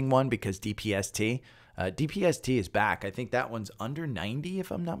interesting one because DPST is back. I think that one's under 90 if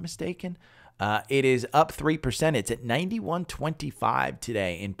I'm not mistaken. It is up 3%. It's at 91.25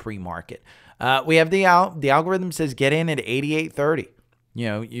 today in pre-market. We have the algorithm says get in at 88.30.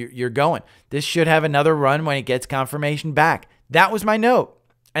 You're going. This should have another run when it gets confirmation back. That was my note.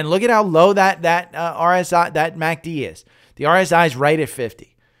 And look at how low that RSI, that MACD is. The RSI is right at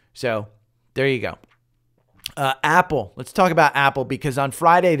 50. So there you go. Apple. Let's talk about Apple because on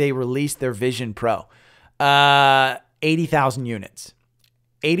Friday they released their Vision Pro. 80,000 units.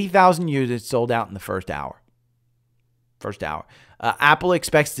 80,000 units sold out in the first hour. Apple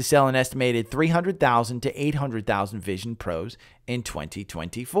expects to sell an estimated 300,000 to 800,000 Vision Pros in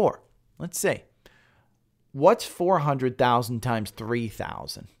 2024. Let's see. What's 400,000 times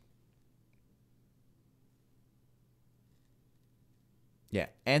 3,000? Yeah,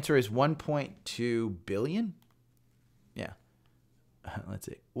 answer is 1.2 billion. Yeah. Let's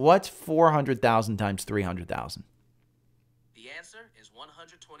see. What's 400,000 times 300,000? The answer is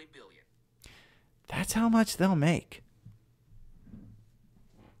 120 billion. That's how much they'll make.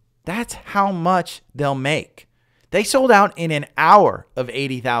 That's how much they'll make. They sold out in an hour of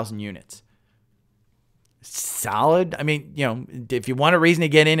 80,000 units. Solid. I mean, if you want a reason to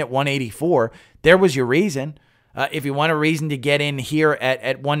get in at 184, there was your reason. If you want a reason to get in here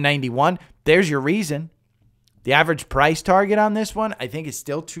at 191, there's your reason. The average price target on this one, I think, is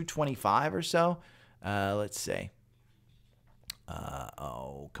still 225 or so. Let's see.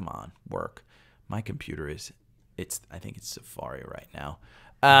 Oh, come on, work. My computer I think it's Safari right now.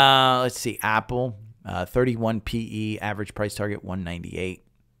 Let's see. Apple, 31 PE, average price target 198.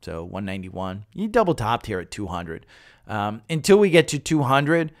 So 191. You double topped here at 200. Until we get to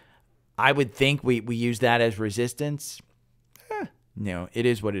 200, I would think we use that as resistance. It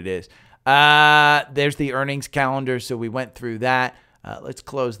is what it is. There's the earnings calendar. So we went through that. Let's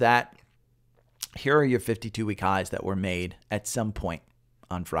close that. Here are your 52-week highs that were made at some point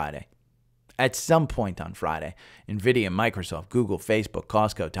on Friday. NVIDIA, Microsoft, Google, Facebook,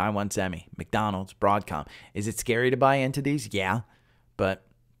 Costco, Taiwan Semi, McDonald's, Broadcom. Is it scary to buy into these? Yeah, but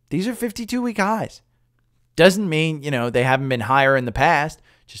these are 52-week highs. Doesn't mean, they haven't been higher in the past.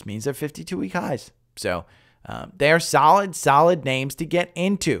 Just means they're 52-week highs. So they are solid names to get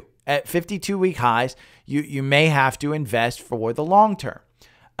into. At 52-week highs, you may have to invest for the long term.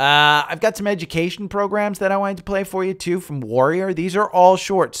 I've got some education programs that I wanted to play for you too from Warrior. These are all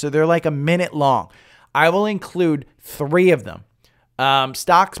short, so they're like a minute long. I will include 3 of them.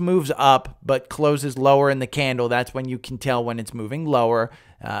 Stocks moves up but closes lower in the candle. That's when you can tell when it's moving lower.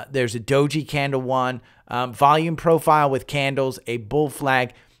 There's a doji candle one. Volume profile with candles, a bull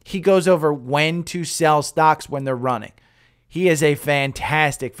flag. He goes over when to sell stocks when they're running. He is a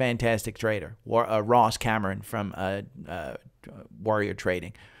fantastic trader. Ross Cameron from Warrior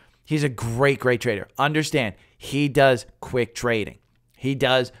Trading. He's a great trader. Understand, he does quick trading. He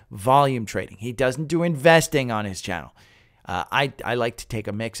does volume trading. He doesn't do investing on his channel. I like to take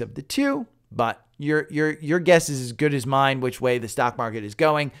a mix of the two, but your guess is as good as mine which way the stock market is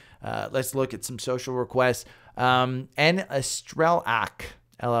going. Let's look at some social requests. And Astrelac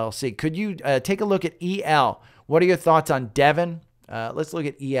LLC. Could you take a look at EL? What are your thoughts on Devon? Let's look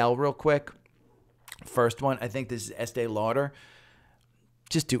at EL real quick. First one, I think this is Estee Lauder.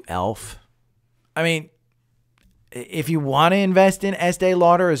 Just do ELF. I mean, If you want to invest in Estee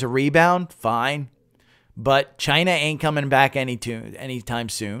Lauder as a rebound, fine. But China ain't coming back anytime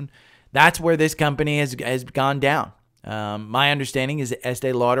soon. That's where this company has gone down. My understanding is that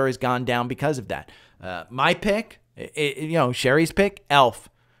Estee Lauder has gone down because of that. My pick, Sherry's pick, e.l.f.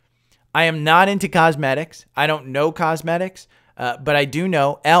 I am not into cosmetics. I don't know cosmetics, but I do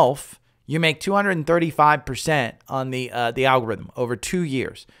know e.l.f. You make 235% on the algorithm over 2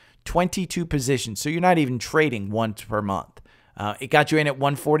 years, 22 positions. So you're not even trading once per month. It got you in at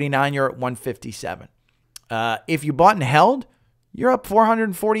 149. You're at 157. If you bought and held, you're up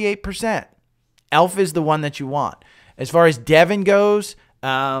 448%. e.l.f. is the one that you want. As far as Devon goes,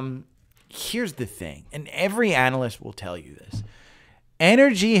 here's the thing, and every analyst will tell you this.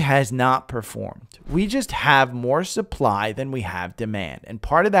 Energy has not performed. We just have more supply than we have demand. And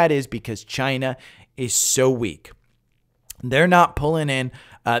part of that is because China is so weak. They're not pulling in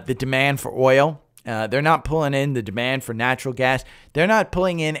the demand for oil. They're not pulling in the demand for natural gas. They're not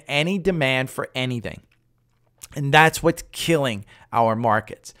pulling in any demand for anything. And that's what's killing our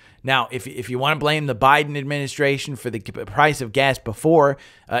markets. Now, if you want to blame the Biden administration for the price of gas before,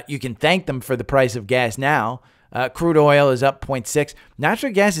 you can thank them for the price of gas now. Crude oil is up 0.6.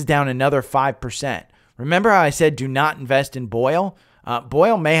 Natural gas is down another 5%. Remember how I said do not invest in Boyle?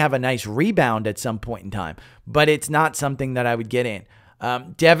 Boyle may have a nice rebound at some point in time, but it's not something that I would get in.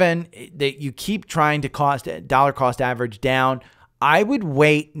 Devon, that you keep trying to dollar cost average down. I would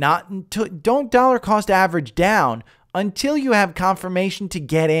wait don't dollar cost average down until you have confirmation to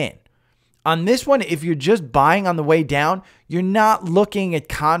get in. On this one, if you're just buying on the way down, you're not looking at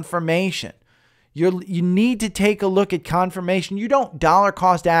confirmation. You need to take a look at confirmation. You don't dollar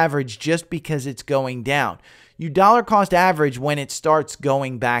cost average just because it's going down. You dollar cost average when it starts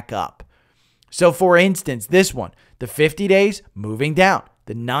going back up. So for instance, this one, the 50 days moving down,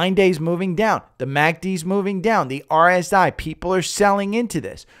 the 9 days moving down, the MACD's moving down, the RSI, people are selling into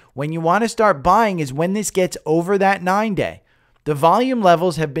this. When you want to start buying is when this gets over that 9 day. The volume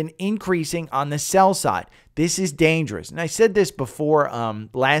levels have been increasing on the sell side. This is dangerous. And I said this before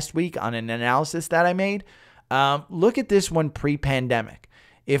last week on an analysis that I made. Look at this one pre-pandemic.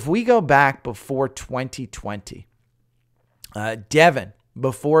 If we go back before 2020, Devon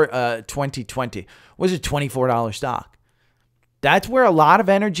before 2020 was a $24 stock. That's where a lot of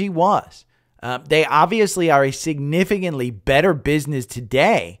energy was. They obviously are a significantly better business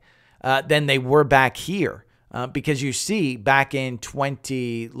today than they were back here. Because you see back in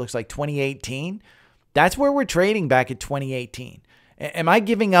 2018, that's where we're trading back at 2018. Am I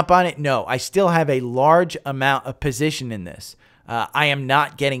giving up on it? No, I still have a large amount of position in this. I am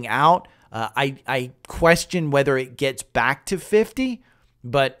not getting out. I question whether it gets back to 50,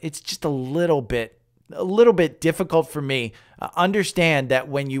 but it's just a little bit difficult for me. Understand that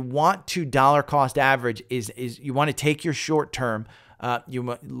when you want to dollar cost average is you want to take your short term,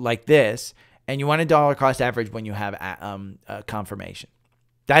 like this, and you want a dollar cost average when you have confirmation.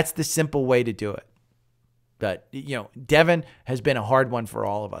 That's the simple way to do it. But, Devon has been a hard one for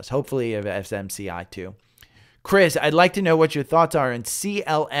all of us. Hopefully of SMCI too. Chris, I'd like to know what your thoughts are on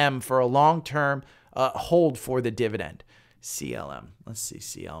CLM for a long-term hold for the dividend. CLM. Let's see,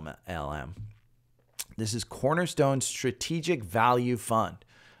 CLM. This is Cornerstone Strategic Value Fund.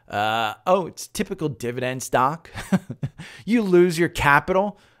 It's typical dividend stock. You lose your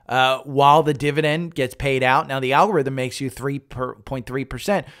capital while the dividend gets paid out. Now, the algorithm makes you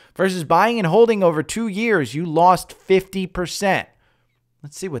 3.3% versus buying and holding over 2 years. You lost 50%.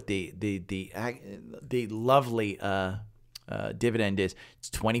 Let's see what the lovely dividend is.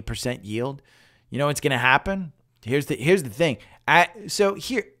 It's 20% yield. You know what's going to happen? Here's the thing. So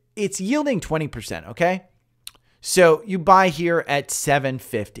here it's yielding 20%. Okay, so you buy here at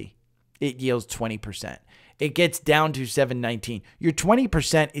 $7.50. It yields 20%. It gets down to $7.19. Your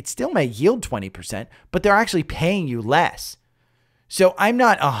 20%, it still may yield 20%, but they're actually paying you less. So I'm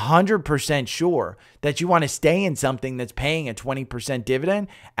not 100% sure that you want to stay in something that's paying a 20% dividend.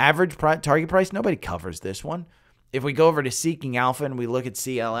 Average target price, nobody covers this one. If we go over to Seeking Alpha and we look at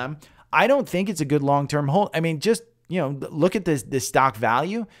CLM, I don't think it's a good long-term hold. I mean, just, look at this stock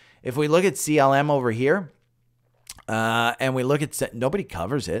value. If we look at CLM over here and we look at, nobody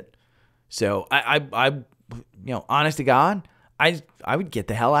covers it. So I honest to God, I would get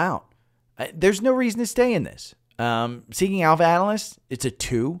the hell out. There's no reason to stay in this. Seeking Alpha Analyst, it's a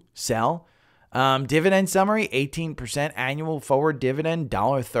 2, sell. Dividend summary, 18% annual forward dividend,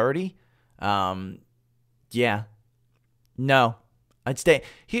 $1.30. Yeah. No, I'd stay.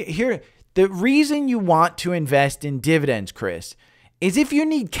 Here, the reason you want to invest in dividends, Chris, is if you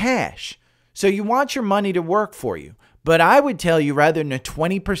need cash. So you want your money to work for you. But I would tell you rather than a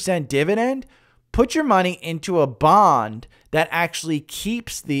 20% dividend, Put your money into a bond that actually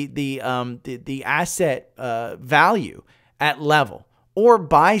keeps the asset value at level, or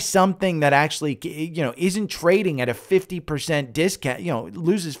buy something that actually, isn't trading at a 50% discount,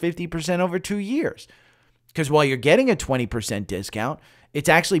 loses 50% over 2 years. Because while you're getting a 20% discount, it's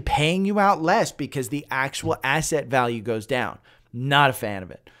actually paying you out less because the actual asset value goes down. Not a fan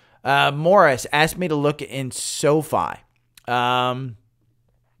of it. Morris asked me to look in SOFI.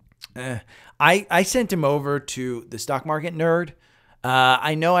 I sent him over to the stock market nerd.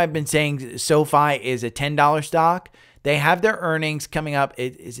 I know I've been saying SOFI is a $10 stock. They have their earnings coming up.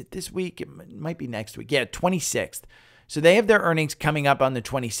 Is it this week? It might be next week. Yeah, 26th. So they have their earnings coming up on the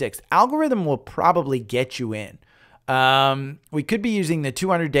 26th. Algorithm will probably get you in. We could be using the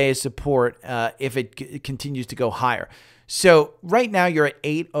 200-day support if it continues to go higher. So right now you're at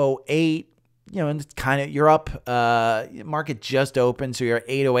 808. And it's kind of, you're up, market just opened, so you're at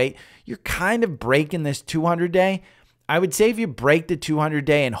 808. You're kind of breaking this 200-day. I would say if you break the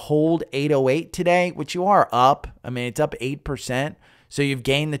 200-day and hold 808 today, which you are up, I mean, it's up 8%, so you've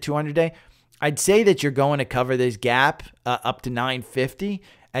gained the 200-day. I'd say that you're going to cover this gap up to 950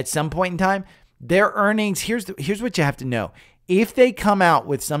 at some point in time. Their earnings, here's what you have to know. If they come out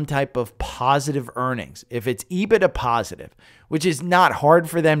with some type of positive earnings, if it's EBITDA positive, which is not hard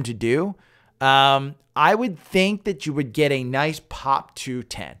for them to do, I would think that you would get a nice pop to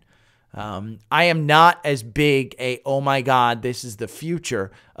 10. I am not as big oh my God, this is the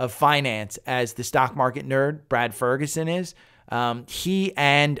future of finance as the stock market nerd, Brad Ferguson, is. He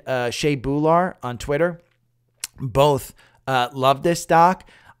and Shea Boular on Twitter both love this stock.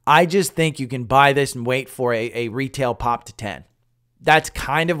 I just think you can buy this and wait for a retail pop to 10. That's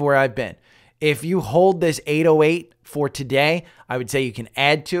kind of where I've been. If you hold this 808 for today, I would say you can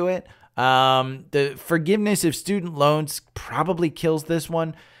add to it. The forgiveness of student loans probably kills this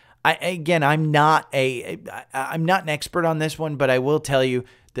one. I'm not an expert on this one, but I will tell you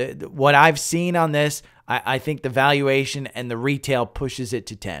what I've seen on this. I think the valuation and the retail pushes it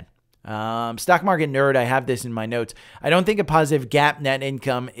to 10. Stock market nerd, I have this in my notes. I don't think a positive GAAP net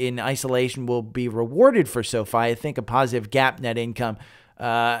income in isolation will be rewarded for SOFI. I think a positive GAAP net income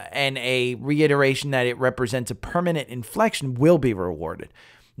and a reiteration that it represents a permanent inflection will be rewarded.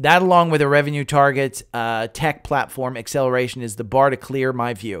 That, along with the revenue targets, tech platform acceleration, is the bar to clear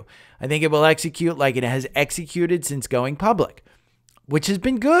my view. I think it will execute like it has executed since going public, which has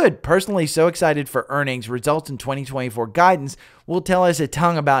been good. Personally, so excited for earnings. Results in 2024 guidance will tell us a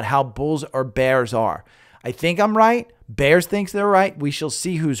ton about how bulls or bears are. I think I'm right. Bears thinks they're right. We shall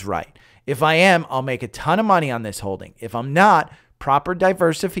see who's right. If I am, I'll make a ton of money on this holding. If I'm not, proper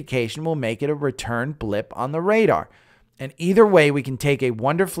diversification will make it a return blip on the radar. And either way, we can take a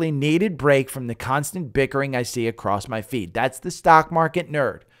wonderfully needed break from the constant bickering I see across my feed. That's the stock market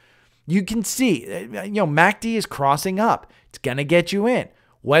nerd. You can see, MACD is crossing up. It's going to get you in.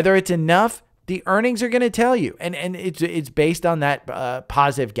 Whether it's enough, the earnings are going to tell you. And it's based on that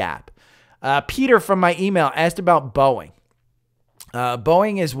positive gap. Peter from my email asked about Boeing.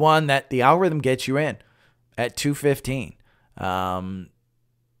 Boeing is one that the algorithm gets you in at 215.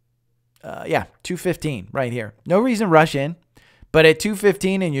 215 right here. No reason to rush in, but at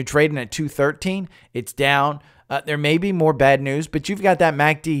 215 and you're trading at 213, it's down. There may be more bad news, but you've got that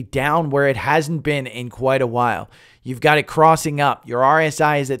MACD down where it hasn't been in quite a while. You've got it crossing up. Your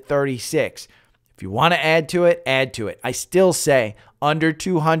RSI is at 36. If you want to add to it, add to it. I still say under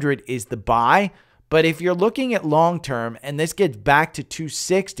 200 is the buy, but if you're looking at long term and this gets back to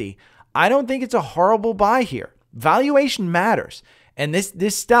 260, I don't think it's a horrible buy here. Valuation matters. And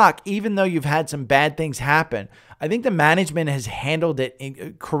this stock, even though you've had some bad things happen, I think the management has handled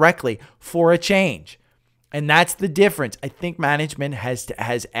it correctly for a change. And that's the difference. I think management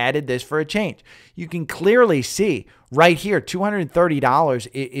has added this for a change. You can clearly see right here, $230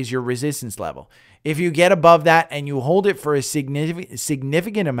 is your resistance level. If you get above that and you hold it for a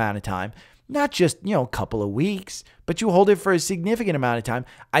significant amount of time, not just, a couple of weeks, but you hold it for a significant amount of time,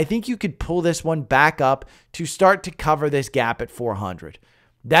 I think you could pull this one back up to start to cover this gap at 400.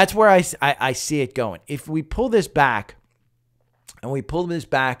 That's where I see it going. If we pull this back and we pull this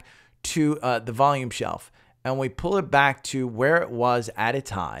back to the volume shelf and we pull it back to where it was at its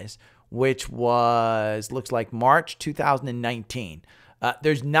highs, which was, looks like March 2019,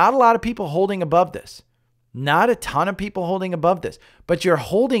 there's not a lot of people holding above this. Not a ton of people holding above this, but you're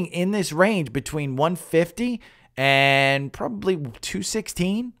holding in this range between 150 and probably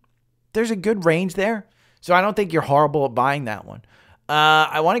 216. There's a good range there. So I don't think you're horrible at buying that one.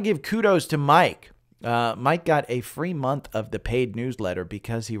 I want to give kudos to Mike. Mike got a free month of the paid newsletter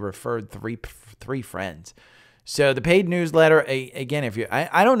because he referred three friends. So the paid newsletter, again, if you,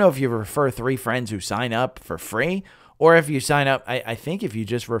 I don't know if you refer 3 friends who sign up for free, or if you sign up, I think if you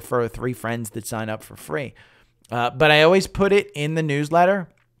just refer 3 friends that sign up for free. But I always put it in the newsletter.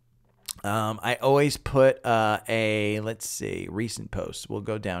 I always put let's see, recent posts. We'll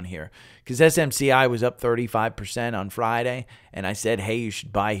go down here because SMCI was up 35% on Friday. And I said, hey, you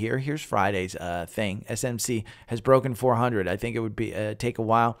should buy here. Here's Friday's thing. SMC has broken 400. I think it would be take a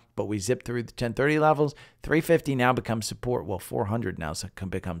while, but we zipped through the 1030 levels. 350 now becomes support. Well, 400 now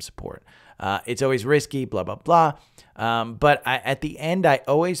becomes support. It's always risky, blah, blah, blah. But at the end, I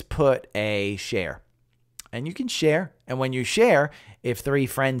always put a share. And you can share. And when you share, if 3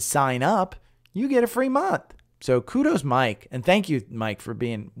 friends sign up, you get a free month. So kudos, Mike. And thank you, Mike, for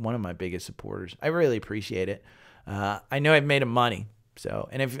being one of my biggest supporters. I really appreciate it. I know I've made him money. So,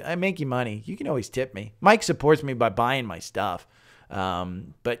 and if I make you money, you can always tip me. Mike supports me by buying my stuff.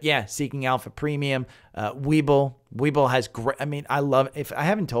 But yeah, Seeking Alpha Premium, Webull has great, I mean, I love, if I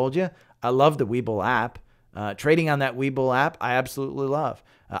haven't told you, I love the Webull app. Trading on that Webull app, I absolutely love.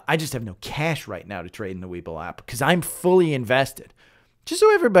 I just have no cash right now to trade in the Webull app because I'm fully invested. Just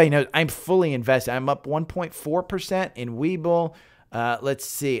so everybody knows, I'm fully invested. I'm up 1.4% in Webull. Let's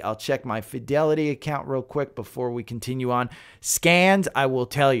see. I'll check my Fidelity account real quick before we continue on. Scans, I will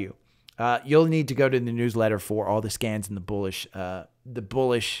tell you. You'll need to go to the newsletter for all the scans and the bullish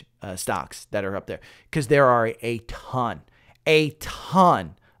stocks that are up there because there are a ton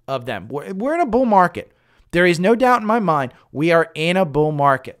of them. We're in a bull market. There is no doubt in my mind we are in a bull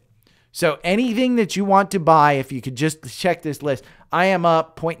market. So anything that you want to buy, if you could just check this list, I am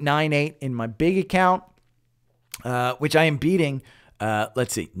up 0.98 in my big account, which I am beating,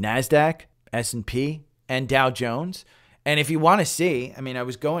 let's see, NASDAQ, S&P, and Dow Jones. And if you want to see, I mean, I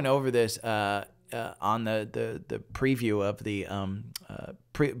was going over this on the preview of the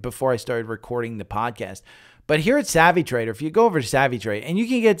before I started recording the podcast. But here at Savvy Trader, if you go over to Savvy Trader, and you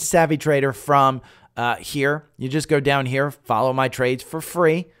can get Savvy Trader from here, you just go down here, follow my trades for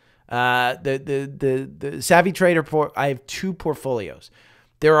free. The Savvy Trader, I have 2 portfolios.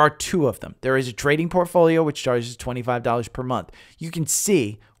 There are 2 of them. There is a trading portfolio, which charges $25 per month. You can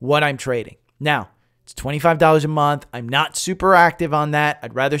see what I'm trading. Now, it's $25 a month. I'm not super active on that.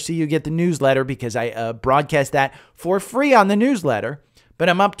 I'd rather see you get the newsletter because I broadcast that for free on the newsletter, but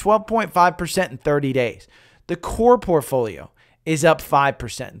I'm up 12.5% in 30 days. The core portfolio is up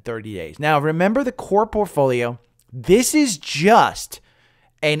 5% in 30 days. Now, remember the core portfolio, this is just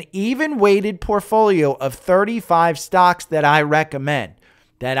an even weighted portfolio of 35 stocks that I recommend,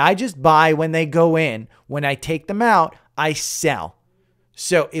 that I just buy when they go in. When I take them out, I sell.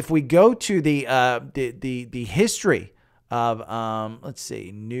 So if we go to the history of, let's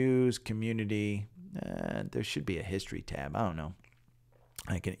see, news, community, there should be a history tab. I don't know.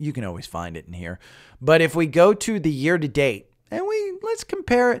 You can always find it in here. But if we go to the year to date, and let's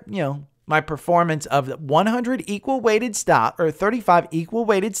compare it, my performance of 100 equal weighted stock or 35 equal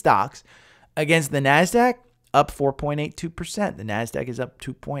weighted stocks against the NASDAQ, up 4.82%. The NASDAQ is up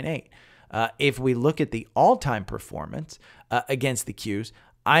 2.8. If we look at the all-time performance against the Qs,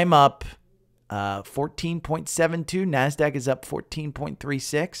 I'm up 14.72. NASDAQ is up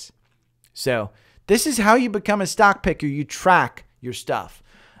 14.36. So this is how you become a stock picker. You track your stuff.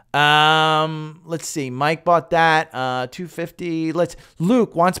 Let's see. Mike bought that, 250.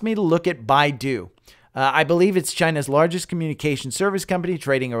 Luke wants me to look at Baidu. I believe it's China's largest communication service company,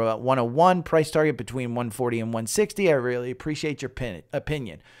 trading about 101, price target between 140 and 160. I really appreciate your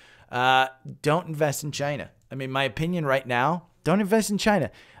opinion. Don't invest in China. I mean, my opinion right now, don't invest in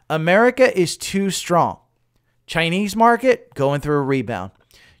China. America is too strong. Chinese market going through a rebound.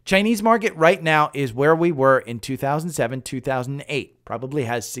 Chinese market right now is where we were in 2007, 2008. Probably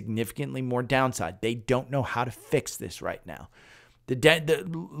has significantly more downside. They don't know how to fix this right now.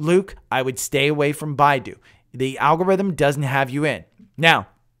 Luke, I would stay away from Baidu. The algorithm doesn't have you in. Now,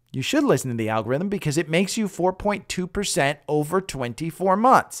 you should listen to the algorithm because it makes you 4.2% over 24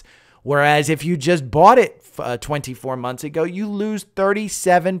 months. Whereas if you just bought it 24 months ago, you lose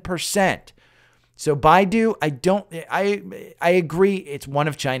 37%. So Baidu, I agree. It's one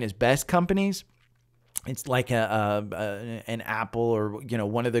of China's best companies. It's like an Apple or,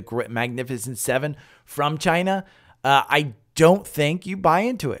 one of the Magnificent Seven from China. I don't think you buy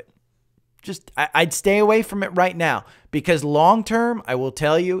into it. I'd stay away from it right now because long term, I will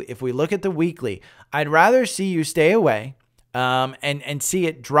tell you, if we look at the weekly, I'd rather see you stay away and see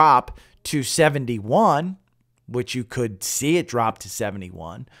it drop to 71, which you could see it drop to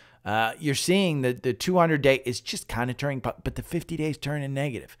 71. You're seeing that the 200-day is just kind of turning, but the 50 days turning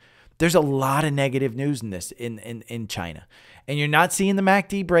negative. There's a lot of negative news in this in China. And you're not seeing the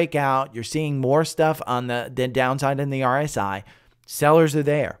MACD break out. You're seeing more stuff on the downside in the RSI. Sellers are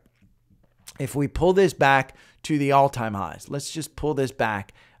there. If we pull this back to the all-time highs, let's just pull this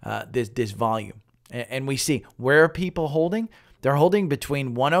back, this volume. And we see, where are people holding? They're holding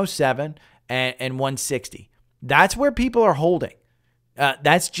between 107 and 160. That's where people are holding.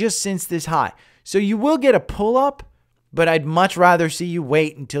 That's just since this high. So you will get a pull-up, but I'd much rather see you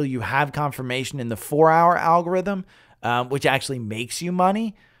wait until you have confirmation in the 4-hour algorithm, which actually makes you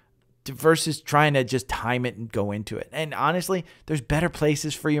money, versus trying to just time it and go into it. And honestly, there's better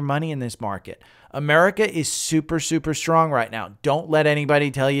places for your money in this market. America is super, super strong right now. Don't let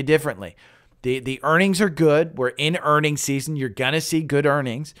anybody tell you differently. The earnings are good. We're in earnings season. You're going to see good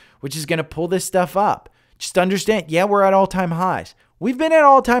earnings, which is going to pull this stuff up. Just understand, yeah, we're at all-time highs. We've been at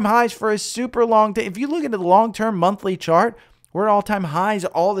all-time highs for a super long time. If you look at the long-term monthly chart, we're at all-time highs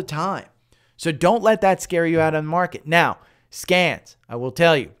all the time. So don't let that scare you out of the market. Now, scans, I will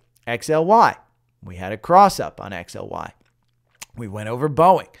tell you, XLY, we had a cross-up on XLY. We went over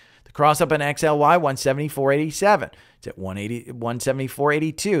Boeing. The cross-up on XLY, 174.87. It's at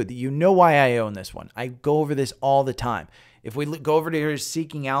 174.82. You know why I own this one. I go over this all the time. If we go over to here,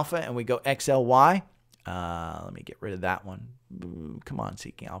 Seeking Alpha, and we go XLY, let me get rid of that one. Come on,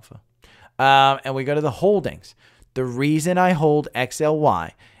 Seeking Alpha. And we go to the holdings. The reason I hold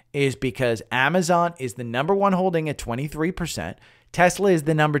XLY is because Amazon is the number one holding at 23%. Tesla is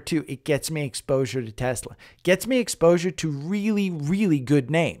the number 2. It gets me exposure to Tesla. Gets me exposure to really, really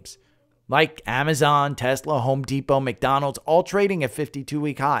good names like Amazon, Tesla, Home Depot, McDonald's, all trading at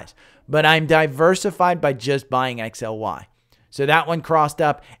 52-week highs. But I'm diversified by just buying XLY. So that one crossed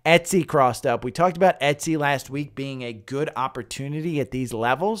up. Etsy crossed up. We talked about Etsy last week being a good opportunity at these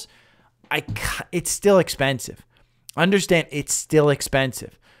levels. It's still expensive. Understand, it's still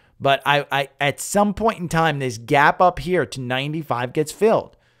expensive. But I at some point in time, this gap up here to 95 gets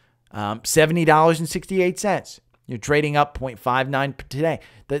filled. $70.68. You're trading up 0.59 today.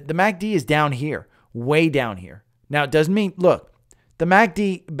 The MACD is down here, way down here. Now, it doesn't mean, look, the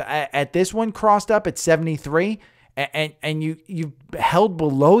MACD at this one crossed up at 73, and you've held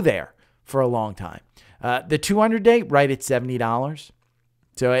below there for a long time. The 200-day, right at $70.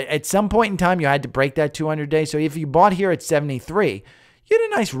 So at some point in time, you had to break that 200-day. So if you bought here at 73, you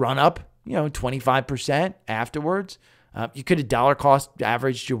had a nice run up, 25% afterwards. You could have dollar cost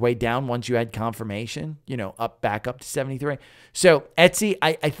averaged your way down once you had confirmation, back up to 73. So Etsy,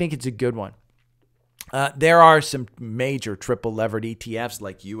 I think it's a good one. There are some major triple levered ETFs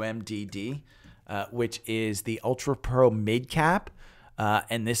like UMDD, which is the Ultra Pro Mid Cap.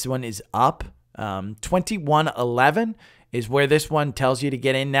 And this one is up. 2111 is where this one tells you to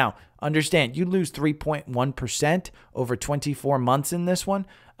get in. Now, understand, you lose 3.1% over 24 months in this one.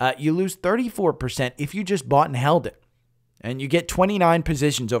 You lose 34% if you just bought and held it. And you get 29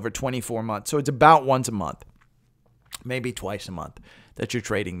 positions over 24 months. So it's about once a month, maybe twice a month that you're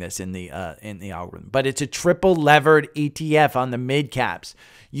trading this in the algorithm. But it's a triple levered ETF on the mid caps.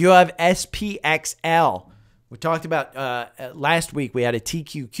 You have SPXL. We talked about last week, we had a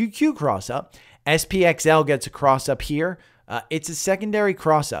TQQQ cross up. SPXL gets a cross up here. It's a secondary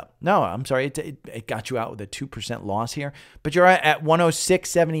cross up. No, I'm sorry. It got you out with a 2% loss here, but you're at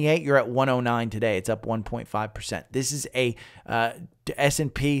 106.78. You're at 109 today. It's up 1.5%. This is a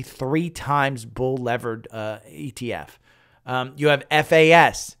S&P 3 times bull levered ETF. You have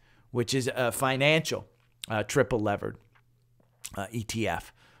FAS, which is a financial triple levered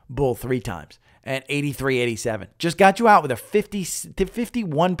ETF, bull 3 times, and 83.87. Just got you out with a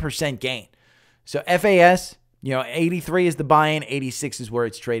 51% gain. So FAS, 83 is the buy-in, 86 is where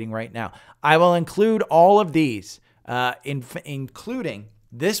it's trading right now. I will include all of these, including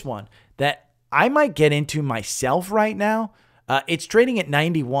this one that I might get into myself right now. It's trading at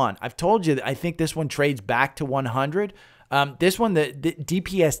 91. I've told you that I think this one trades back to 100. This one, the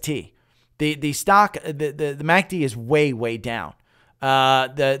DPST, the stock, the MACD is way, way down.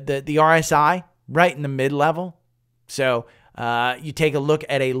 The RSI right in the mid-level. So you take a look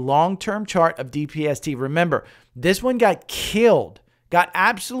at a long-term chart of DPST. Remember, this one got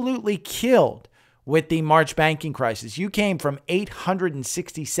absolutely killed with the March banking crisis. You came from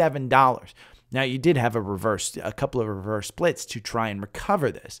 $867. Now, you did have a couple of reverse splits to try and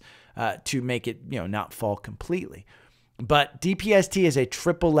recover this, to make it, not fall completely. But DPST is a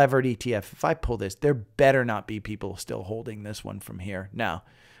triple levered ETF. If I pull this, there better not be people still holding this one from here. No.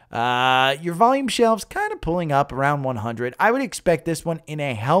 Your volume shelves kind of pulling up around 100. I would expect this one in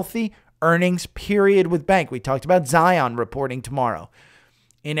a healthy earnings period with bank. We talked about Zion reporting tomorrow.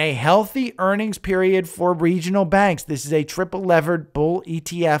 In a healthy earnings period for regional banks, this is a triple levered bull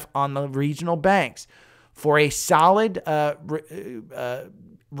ETF on the regional banks. For a solid readout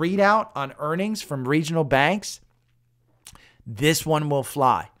on earnings from regional banks, this one will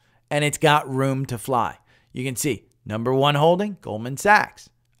fly, and it's got room to fly. You can see number one holding, Goldman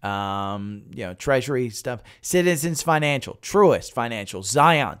Sachs, Treasury stuff, Citizens Financial, Truist Financial,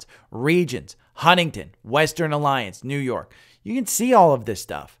 Zions, Regions, Huntington, Western Alliance, New York. You can see all of this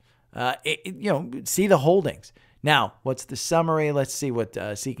stuff. See the holdings. Now, what's the summary? Let's see what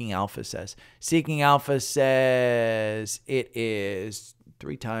Seeking Alpha says. Seeking Alpha says it is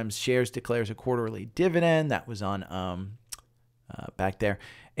 3 times shares declares a quarterly dividend. That was on back there.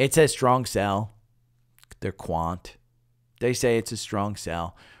 It says strong sell. They're quant. They say it's a strong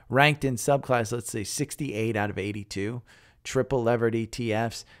sell. Ranked in subclass, let's say 68 out of 82. Triple levered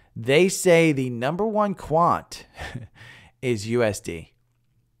ETFs. They say the number one quant is USD,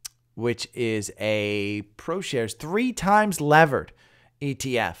 which is a ProShares 3 times levered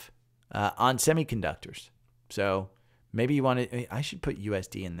ETF on semiconductors. So maybe you want to, I should put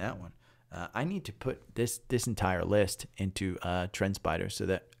USD in that one. I need to put this entire list into TrendSpider so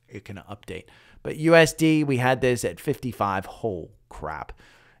that it can update. But USD, we had this at 55. Whole crap.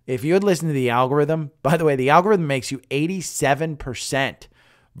 If you had listened to the algorithm, by the way, the algorithm makes you 87%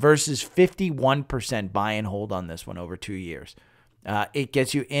 versus 51% buy and hold on this one over 2 years. It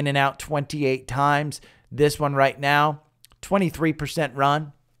gets you in and out 28 times. This one right now, 23%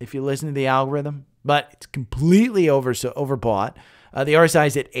 run if you listen to the algorithm, but it's completely overbought. The RSI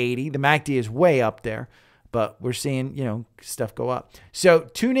is at 80. The MACD is way up there, but we're seeing, stuff go up. So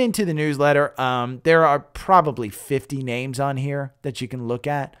tune into the newsletter. There are probably 50 names on here that you can look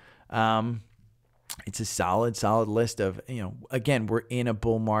at. It's a solid list of, again, we're in a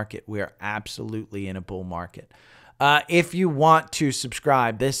bull market. We are absolutely in a bull market. If you want to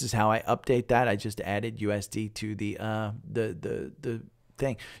subscribe, this is how I update that. I just added USD to the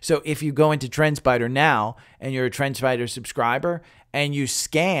thing. So if you go into TrendSpider now and you're a TrendSpider subscriber and you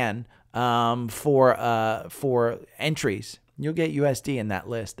scan for entries, you'll get USD in that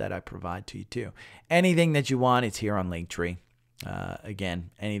list that I provide to you too. Anything that you want, it's here on Linktree. Again,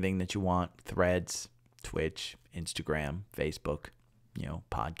 anything that you want, Threads, Twitch, Instagram, Facebook,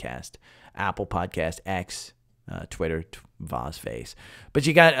 podcast, Apple Podcast, X, Twitter, VozFace. But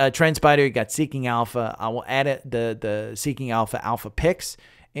you got TrendSpider, you got Seeking Alpha. I will add the Seeking Alpha picks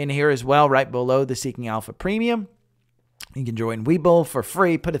in here as well, right below the Seeking Alpha Premium. You can join Webull for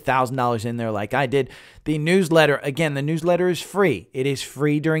free. Put $1,000 in there like I did. The newsletter, again, the newsletter is free. It is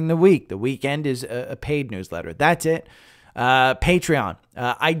free during the week. The weekend is a paid newsletter. That's it. Patreon.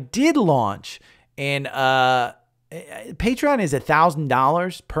 I did launch in Patreon is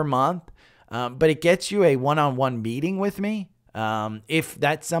 $1,000 per month, but it gets you a one-on-one meeting with me. If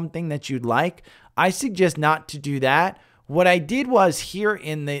that's something that you'd like, I suggest not to do that. What I did was here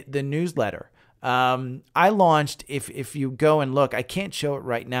in the newsletter, I launched, if you go and look, I can't show it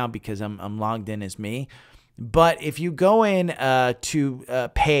right now because I'm logged in as me, but if you go in to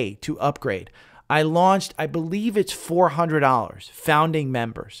pay, to upgrade, I launched, I believe it's $400, founding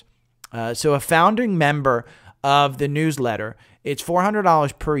members. So a founding member of the newsletter, it's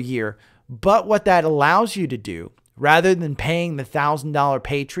 $400 per year. But what that allows you to do, rather than paying the $1,000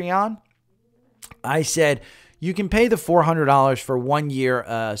 Patreon, I said you can pay the $400 for 1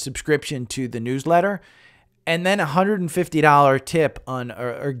 year subscription to the newsletter, and then $150 tip on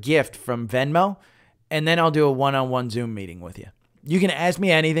or gift from Venmo, and then I'll do a one-on-one Zoom meeting with you. You can ask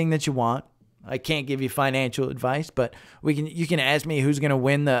me anything that you want. I can't give you financial advice, but you can ask me who's going to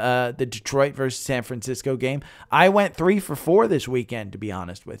win the Detroit versus San Francisco game. I went 3 for 4 this weekend, to be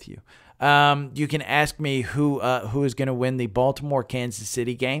honest with you. You can ask me who is going to win the Baltimore Kansas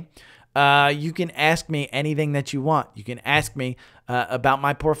City game. You can ask me anything that you want. You can ask me about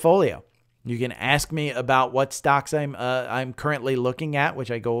my portfolio. You can ask me about what stocks I'm currently looking at, which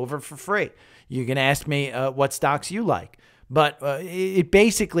I go over for free. You can ask me what stocks you like. But it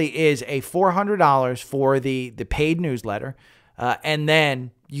basically is a $400 for the paid newsletter, and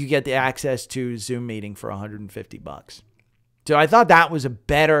then you get the access to Zoom meeting for $150. So I thought that was a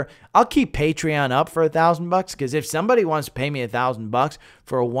better. I'll keep Patreon up for $1,000 because if somebody wants to pay me $1,000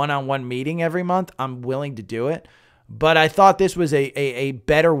 for a one-on-one meeting every month, I'm willing to do it. But I thought this was a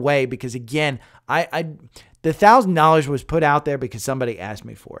better way because again, the $1,000 was put out there because somebody asked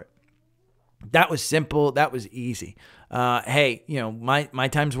me for it. That was simple. That was easy. Hey, my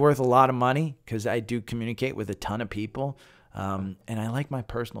time's worth a lot of money because I do communicate with a ton of people. And I like my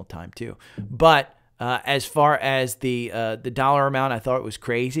personal time too. But As far as the dollar amount, I thought it was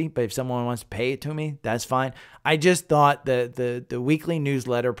crazy, but if someone wants to pay it to me, that's fine. I just thought the weekly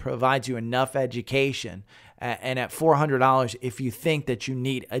newsletter provides you enough education, and at $400, if you think that you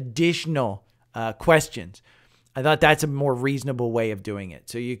need additional questions, I thought that's a more reasonable way of doing it.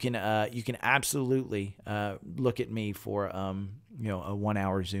 So you can absolutely look at me for a 1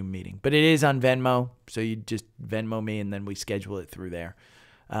 hour Zoom meeting, but it is on Venmo, so you just Venmo me and then we schedule it through there.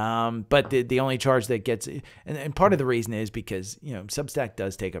 But the only charge that gets, and part of the reason is because, Substack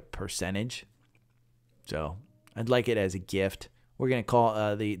does take a percentage. So I'd like it as a gift. We're going to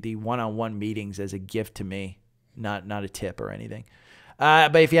call the one-on-one meetings as a gift to me, not a tip or anything.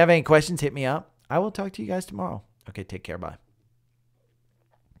 But if you have any questions, hit me up. I will talk to you guys tomorrow. Okay, take care. Bye.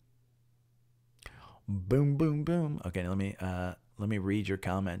 Boom, boom, boom. Okay, let me read your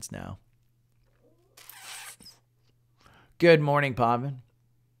comments now. Good morning, Pavin.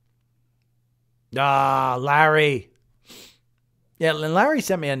 Larry. Yeah, Larry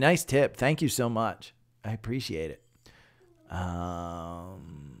sent me a nice tip. Thank you so much. I appreciate it.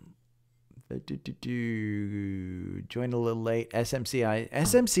 Joined a little late.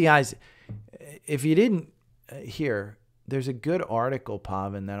 SMCI's, if you didn't hear, there's a good article,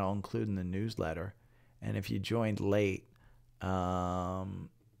 Pavin, that I'll include in the newsletter. And if you joined late,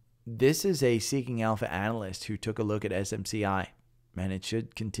 this is a Seeking Alpha analyst who took a look at SMCI, and it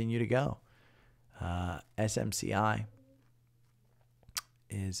should continue to go. SMCI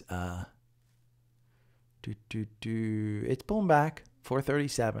is it's pulling back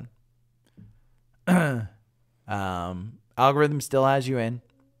 437. Algorithm still has you in.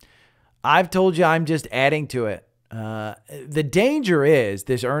 I've told you I'm just adding to it. The danger is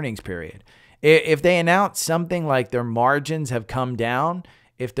this earnings period. If they announce something like their margins have come down,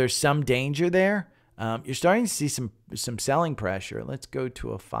 if there's some danger there, you're starting to see some selling pressure. Let's go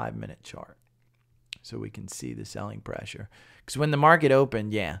to a 5-minute chart so we can see the selling pressure. Because when the market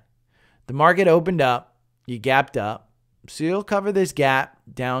opened, the market opened up, you gapped up. So you'll cover this gap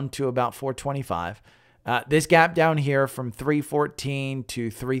down to about 425. This gap down here from 314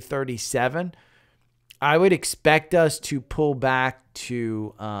 to 337, I would expect us to pull back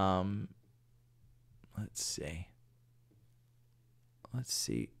to, let's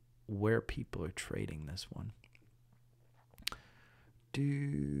see where people are trading this one.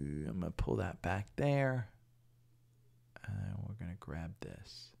 I'm going to pull that back there. And we're going to grab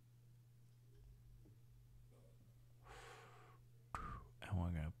this. And we're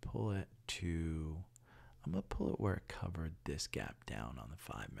going to pull it to, I'm going to pull it where it covered this gap down on the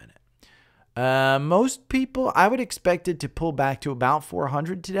 5-minute. Most people, I would expect it to pull back to about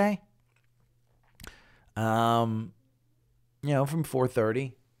 400 today. From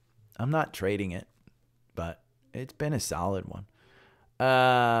 430. I'm not trading it, but it's been a solid one.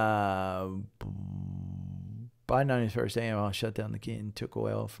 Biden on his first AML shut down the key and took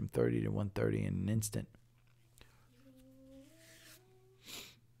oil from 30 to 130 in an instant.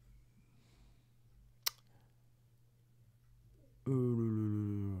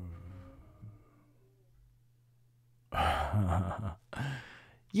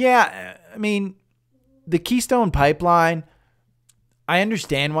 Yeah, I mean, the Keystone Pipeline, I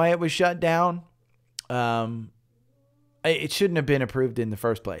understand why it was shut down. It shouldn't have been approved in the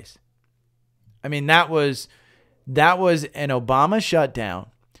first place. I mean, that was an Obama shutdown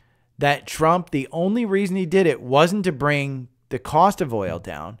that Trump, the only reason he did it wasn't to bring the cost of oil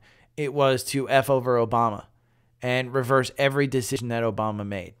down. It was to F over Obama and reverse every decision that Obama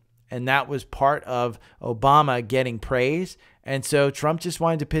made. And that was part of Obama getting praise. And so Trump just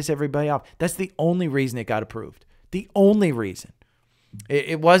wanted to piss everybody off. That's the only reason it got approved. The only reason.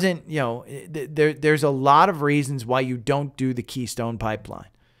 It wasn't, there's a lot of reasons why you don't do the Keystone Pipeline.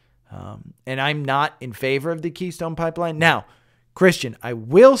 And I'm not in favor of the Keystone Pipeline. Now, Christian, I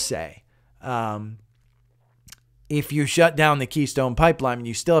will say, if you shut down the Keystone Pipeline,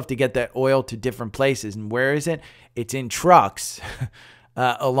 you still have to get that oil to different places. And where is it? It's in trucks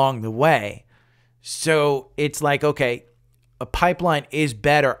along the way. So it's like, okay, a pipeline is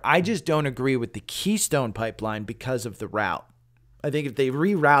better. I just don't agree with the Keystone Pipeline because of the route. I think if they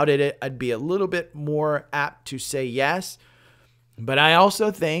rerouted it, I'd be a little bit more apt to say yes. But I also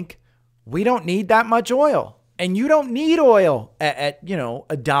think we don't need that much oil. And you don't need oil at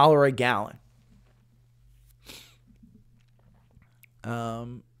 $1 a gallon.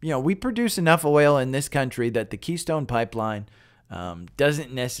 We produce enough oil in this country that the Keystone Pipeline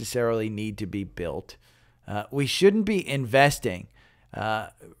doesn't necessarily need to be built. We shouldn't be investing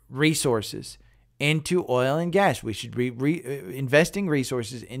resources into oil and gas. We should be investing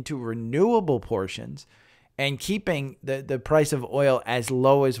resources into renewable portions and keeping the price of oil as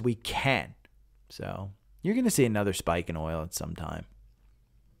low as we can. So you're going to see another spike in oil at some time.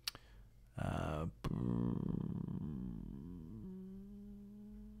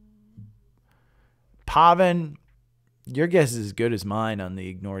 Pavin, your guess is as good as mine on the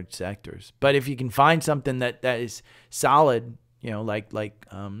ignored sectors. But if you can find something that is solid, like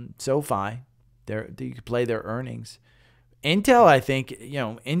SOFI, you could play their earnings. Intel, I think,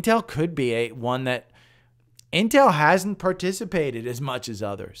 Intel could be one that Intel hasn't participated as much as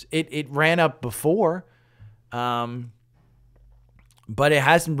others. It ran up before, but it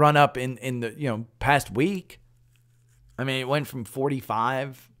hasn't run up in the past week. I mean, it went from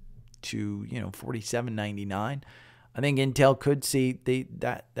 45 to 47.99. I think Intel could see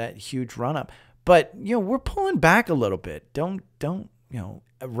that huge run up, but we're pulling back a little bit. Don't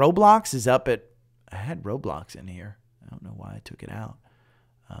Roblox is up at. I had Roblox in here. I don't know why I took it out.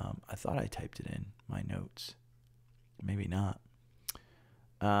 I thought I typed it in my notes. Maybe not.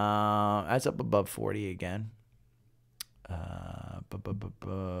 That's up above 40 again.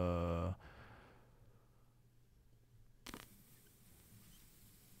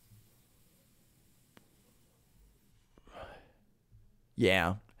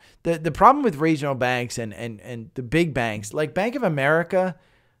 Yeah. The problem with regional banks and the big banks, like Bank of America,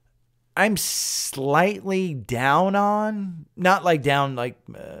 I'm slightly down on, not like down like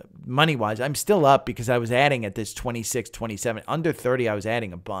money-wise. I'm still up because I was adding at this 26, 27. Under 30, I was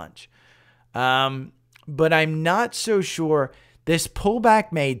adding a bunch. But I'm not so sure. This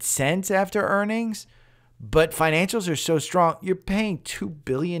pullback made sense after earnings, but financials are so strong. You're paying $2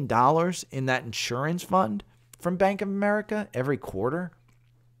 billion in that insurance fund from Bank of America every quarter.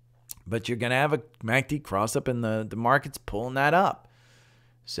 But you're going to have a MACD cross up and the market's pulling that up.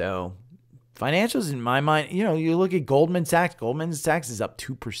 So financials, in my mind, you look at Goldman Sachs. Goldman Sachs is up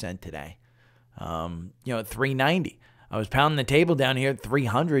 2% today. At 390. I was pounding the table down here at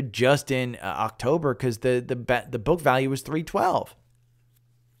 300 just in October because the book value was 312.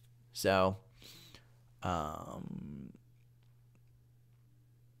 So,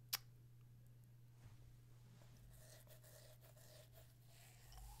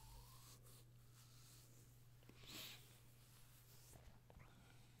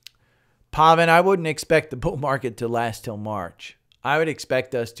 Pavin, I wouldn't expect the bull market to last till March. I would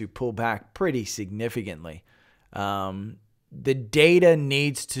expect us to pull back pretty significantly. The data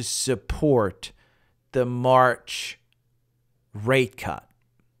needs to support the March rate cut.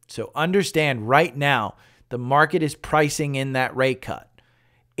 So understand right now, the market is pricing in that rate cut.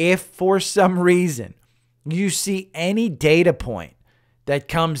 If for some reason you see any data point that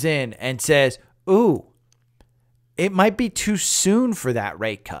comes in and says, ooh, it might be too soon for that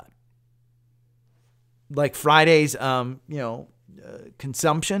rate cut, like Friday's,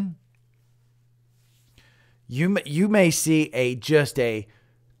 consumption, you may see just a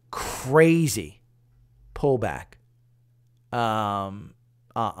crazy pullback on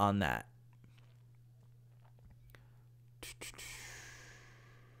that.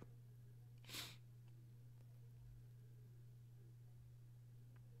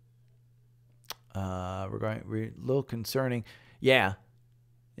 We're a little concerning. Yeah.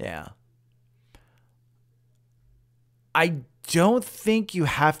 I don't think you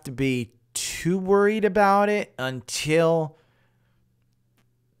have to be too worried about it until,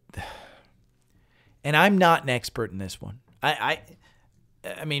 and I'm not an expert in this one. I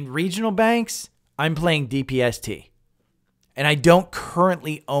mean, regional banks, I'm playing DPST, and I don't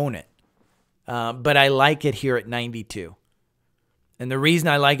currently own it, but I like it here at 92. And the reason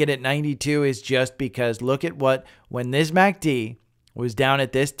I like it at 92 is just because look at when this MACD was down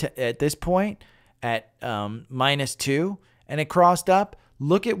at this point at -2 and it crossed up,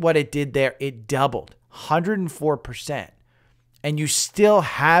 look at what it did there. It doubled 104%. And you still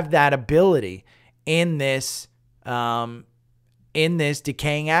have that ability in this decaying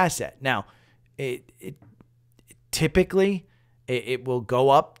asset. Now, it typically will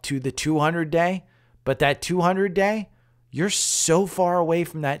go up to the 200-day, but that 200-day, you're so far away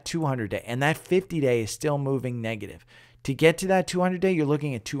from that 200-day, and that 50-day is still moving negative. To get to that 200-day, you're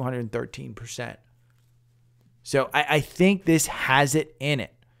looking at 213%. So I think this has it in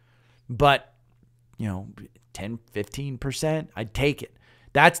it. But, 10, 15%, I'd take it.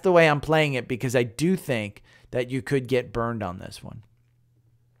 That's the way I'm playing it because I do think that you could get burned on this one.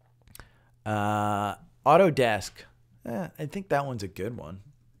 Autodesk, I think that one's a good one.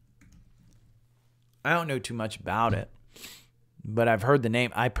 I don't know too much about it, but I've heard the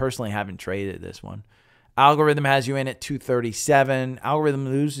name. I personally haven't traded this one. Algorithm has you in at 237. Algorithm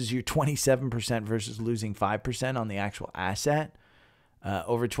loses you 27% versus losing 5% on the actual asset.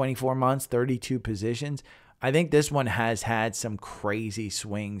 Over 24 months, 32 positions. I think this one has had some crazy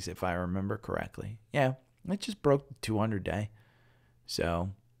swings, if I remember correctly. Yeah, it just broke the 200-day.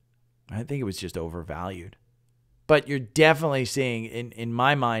 So I think it was just overvalued. But you're definitely seeing, in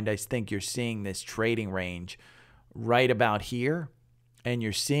my mind, I think you're seeing this trading range right about here, and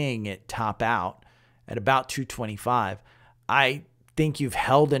you're seeing it top out at about 225. I think you've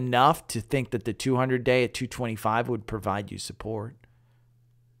held enough to think that the 200-day at 225 would provide you support.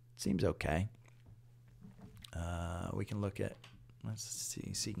 Seems okay. We can look at, let's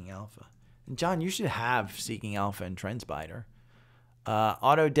see, Seeking Alpha. And John, you should have Seeking Alpha and TrendSpider.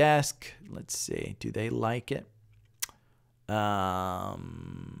 Autodesk, let's see, do they like it? Quant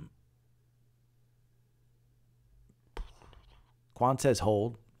says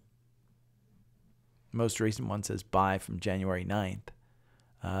hold. Most recent one says buy from January 9th.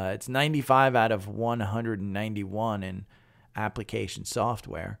 It's 95 out of 191 in application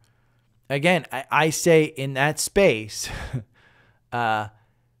software. Again, I say in that space,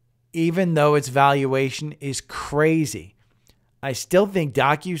 even though its valuation is crazy, I still think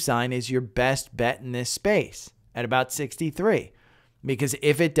DocuSign is your best bet in this space at about 63. Because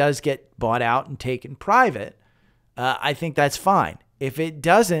if it does get bought out and taken private, I think that's fine. If it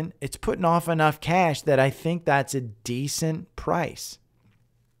doesn't, it's putting off enough cash that I think that's a decent price.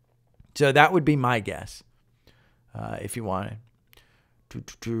 So that would be my guess if you wanted.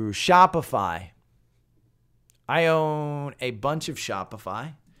 To Shopify. I own a bunch of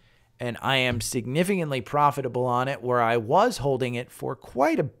Shopify, and I am significantly profitable on it, where I was holding it for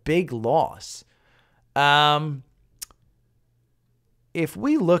quite a big loss. If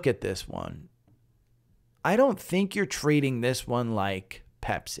we look at this one, I don't think you're treating this one like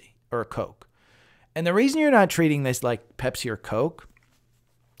Pepsi or Coke. And the reason you're not treating this like Pepsi or Coke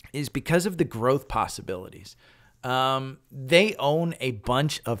is because of the growth possibilities. They own a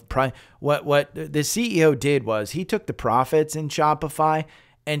bunch of what the CEO did was he took the profits in Shopify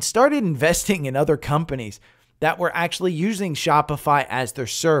and started investing in other companies that were actually using Shopify as their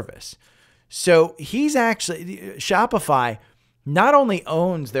service. So Shopify not only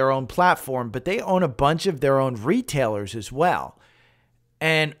owns their own platform, but they own a bunch of their own retailers as well.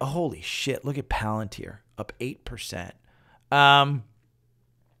 And holy shit, look at Palantir, up 8%.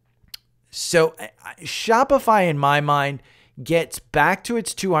 So Shopify, in my mind, gets back to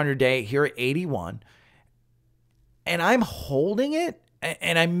its 200-day here at 81. And I'm holding it,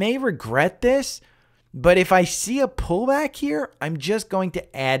 and I may regret this, but if I see a pullback here, I'm just going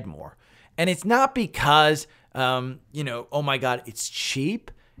to add more. And it's not because, oh my God, it's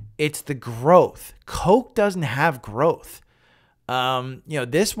cheap. It's the growth. Coke doesn't have growth.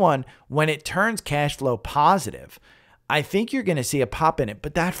 This one, when it turns cash flow positive, I think you're going to see a pop in it.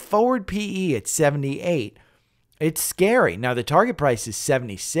 But that forward PE at 78, it's scary. Now, the target price is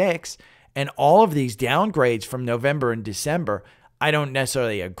 76, and all of these downgrades from November and December, I don't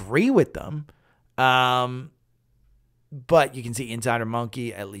necessarily agree with them. But you can see Insider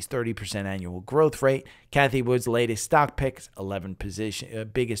Monkey, at least 30% annual growth rate. Kathy Wood's latest stock picks, 11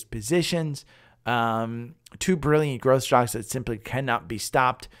 biggest positions. 2 brilliant growth stocks that simply cannot be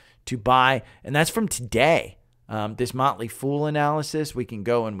stopped to buy. And that's from today. This Motley Fool analysis, we can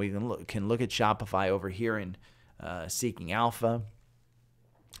go and we can look at Shopify over here in Seeking Alpha.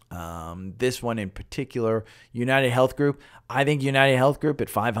 This one in particular, United Health Group. I think United Health Group at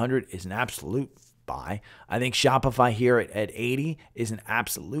 500 is an absolute buy. I think Shopify here at 80 is an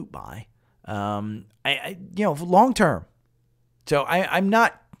absolute buy. Long term. So I'm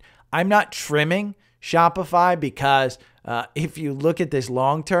not trimming Shopify because if you look at this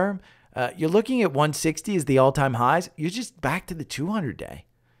long term, you're looking at 160 as the all-time highs. You're just back to the 200-day.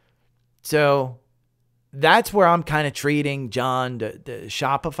 So that's where I'm kind of treating, John, the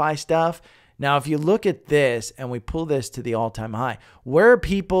Shopify stuff. Now, if you look at this and we pull this to the all-time high, where are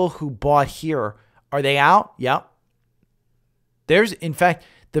people who bought here? Are they out? Yep. In fact,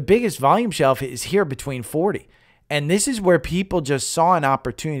 the biggest volume shelf is here between 40. And this is where people just saw an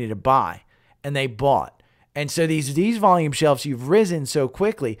opportunity to buy and they bought. And so these volume shelves, you've risen so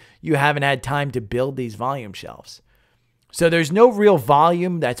quickly, you haven't had time to build these volume shelves. So there's no real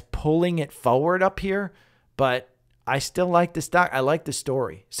volume that's pulling it forward up here, but I still like the stock. I like the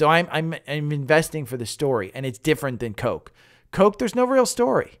story. So I'm investing for the story, and it's different than Coke. Coke, there's no real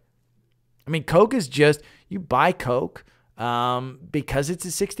story. I mean, Coke is just, you buy Coke because it's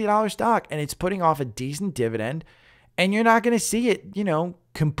a $60 stock, and it's putting off a decent dividend, and you're not going to see it,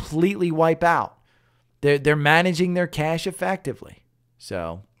 completely wipe out. They're managing their cash effectively.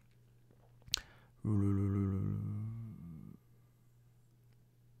 So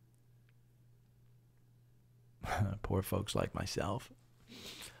poor folks like myself.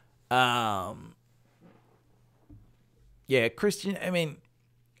 Yeah, Christian, I mean,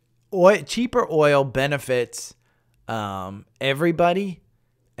 cheaper oil benefits everybody,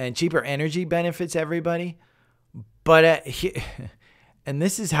 and cheaper energy benefits everybody. But, and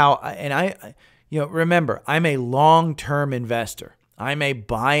this is how, remember, I'm a long-term investor. I'm a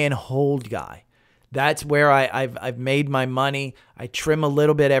buy and hold guy. That's where I've made my money. I trim a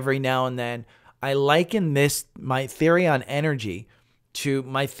little bit every now and then. I liken my theory on energy to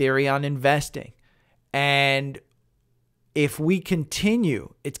my theory on investing. And if we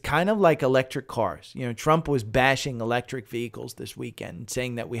continue, it's kind of like electric cars. Trump was bashing electric vehicles this weekend,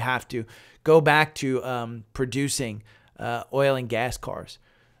 saying that we have to go back to producing oil and gas cars.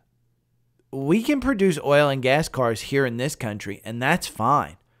 We can produce oil and gas cars here in this country, and that's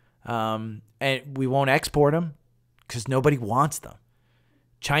fine. And we won't export them because nobody wants them.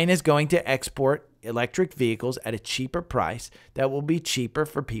 China's going to export electric vehicles at a cheaper price that will be cheaper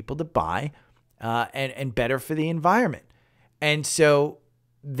for people to buy and better for the environment. And so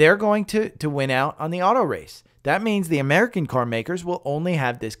they're going to win out on the auto race. That means the American car makers will only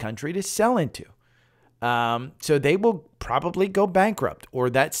have this country to sell into. So they will probably go bankrupt,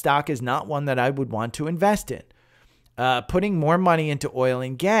 or that stock is not one that I would want to invest in. Putting more money into oil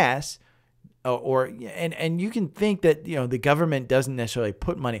and gas, and you can think that the government doesn't necessarily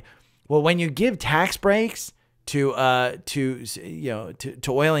put money. Well, when you give tax breaks to oil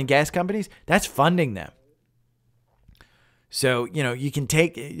and gas companies, that's funding them. So you can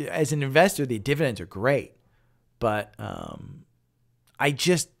take, as an investor, the dividends are great, but I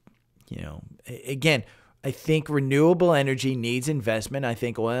just again, I think renewable energy needs investment. I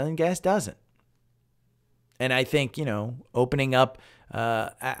think oil and gas doesn't. And I think, opening up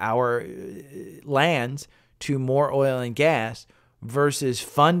our lands to more oil and gas versus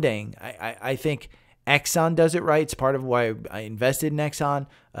funding, I think Exxon does it right. It's part of why I invested in Exxon.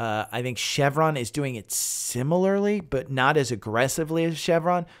 I think Chevron is doing it similarly, but not as aggressively as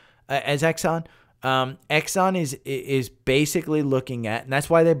Exxon. Exxon is basically looking at, and that's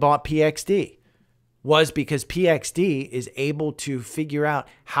why they bought PXD, was because PXD is able to figure out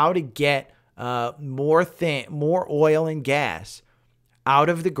how to get more oil and gas out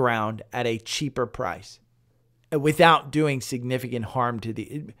of the ground at a cheaper price without doing significant harm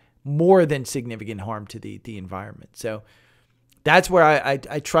to more than significant harm to the environment. So that's where I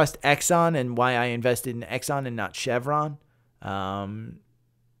trust Exxon, and why I invested in Exxon and not Chevron.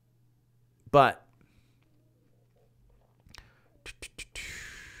 But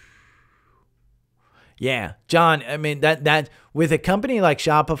yeah, John, I mean, that with a company like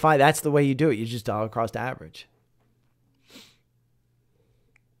Shopify, that's the way you do it. You just dollar cost average.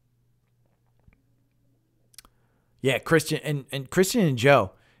 Yeah, Christian and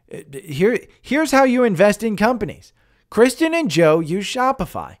Joe. Here's how you invest in companies. Christian and Joe use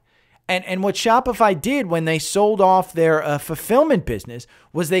Shopify. And what Shopify did when they sold off their fulfillment business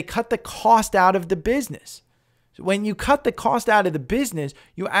was they cut the cost out of the business. So when you cut the cost out of the business,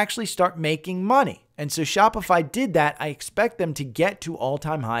 you actually start making money. And so Shopify did that. I expect them to get to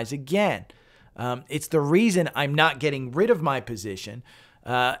all-time highs again. It's the reason I'm not getting rid of my position.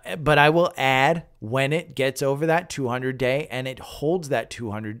 But I will add when it gets over that 200-day and it holds that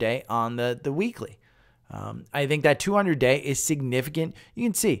 200-day on the weekly. I think that 200-day is significant. You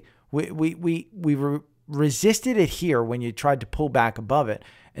can see we resisted it here when you tried to pull back above it,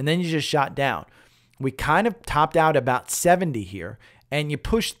 and then you just shot down. We kind of topped out about 70 here, and you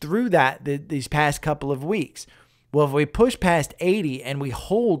pushed through that these past couple of weeks. Well, if we push past 80 and we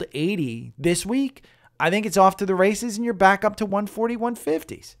hold 80 this week, I think it's off to the races and you're back up to 140,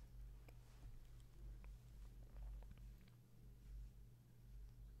 150s.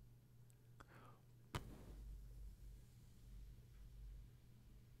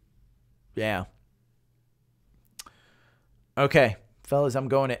 Yeah. Okay, fellas, I'm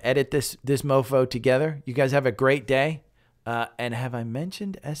going to edit this mofo together. You guys have a great day. And have I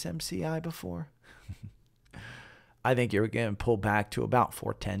mentioned SMCI before? I think you're going to pull back to about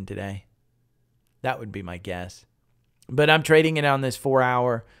 410 today. That would be my guess. But I'm trading it on this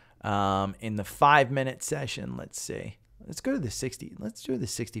 4-hour in the 5-minute session. Let's see. Let's go to the 60. Let's do the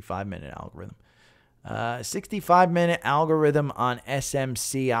 65-minute algorithm. 65-minute algorithm on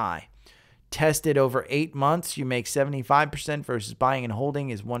SMCI. Tested over 8 months. You make 75% versus buying and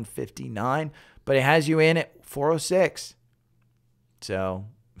holding is 159. But it has you in at 406. So,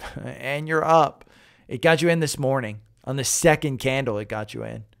 and you're up. It got you in this morning. On the second candle, it got you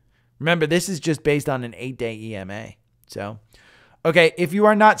in. Remember, this is just based on an 8-day EMA. So, okay, if you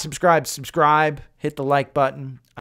are not subscribed, subscribe. Hit the like button.